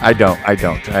 Like, I don't. I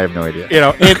have no idea.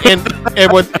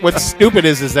 And what's stupid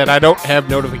is that I don't have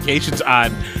notifications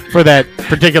on for that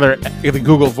particular the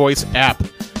Google Voice app.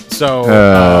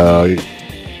 So,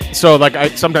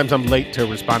 sometimes I'm late to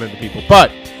responding to people.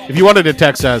 But if you wanted to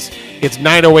text us, it's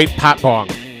 908 Pot Bong.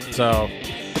 So.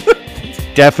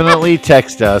 Definitely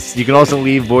text us. You can also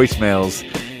leave voicemails.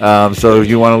 So if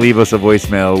you want to leave us a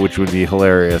voicemail, which would be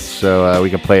hilarious, so we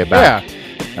can play it back.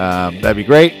 Yeah. That'd be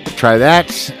great. Try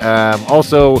that.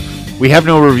 Also, we have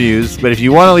no reviews, but if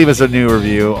you want to leave us a new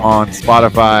review on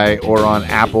Spotify or on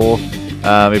Apple,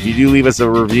 if you do leave us a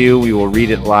review, we will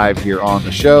read it live here on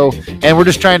the show. And we're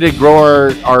just trying to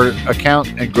grow our account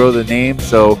and grow the name,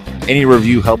 so any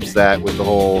review helps that with the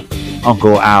whole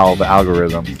Uncle Al, the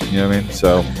algorithm. You know what I mean?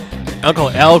 So...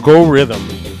 Uncle Algorithm.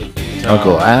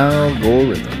 Uncle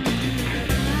Algorithm.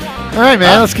 All right,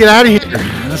 man. Let's get out of here.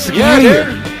 Let's get out of here.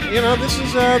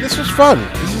 This was fun.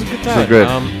 This is a good time. This was good.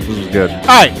 This was good. All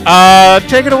right.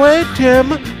 Take it away,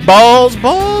 Tim. Balls.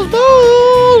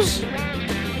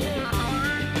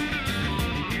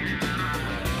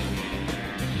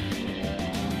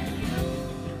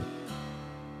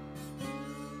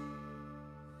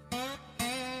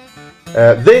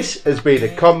 This has been a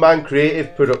Conman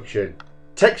Creative production.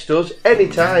 Text us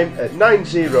anytime at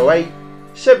 908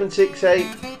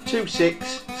 768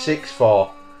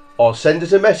 2664 or send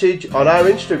us a message on our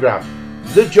Instagram,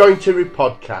 The Jointery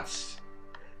Podcast.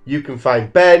 You can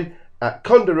find Ben at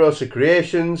Conderosa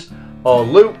Creations or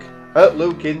Luke at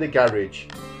Luke in the Garage,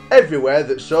 everywhere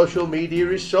that social media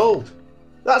is sold.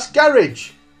 That's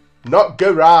garage, not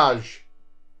garage.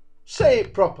 Say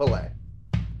it properly.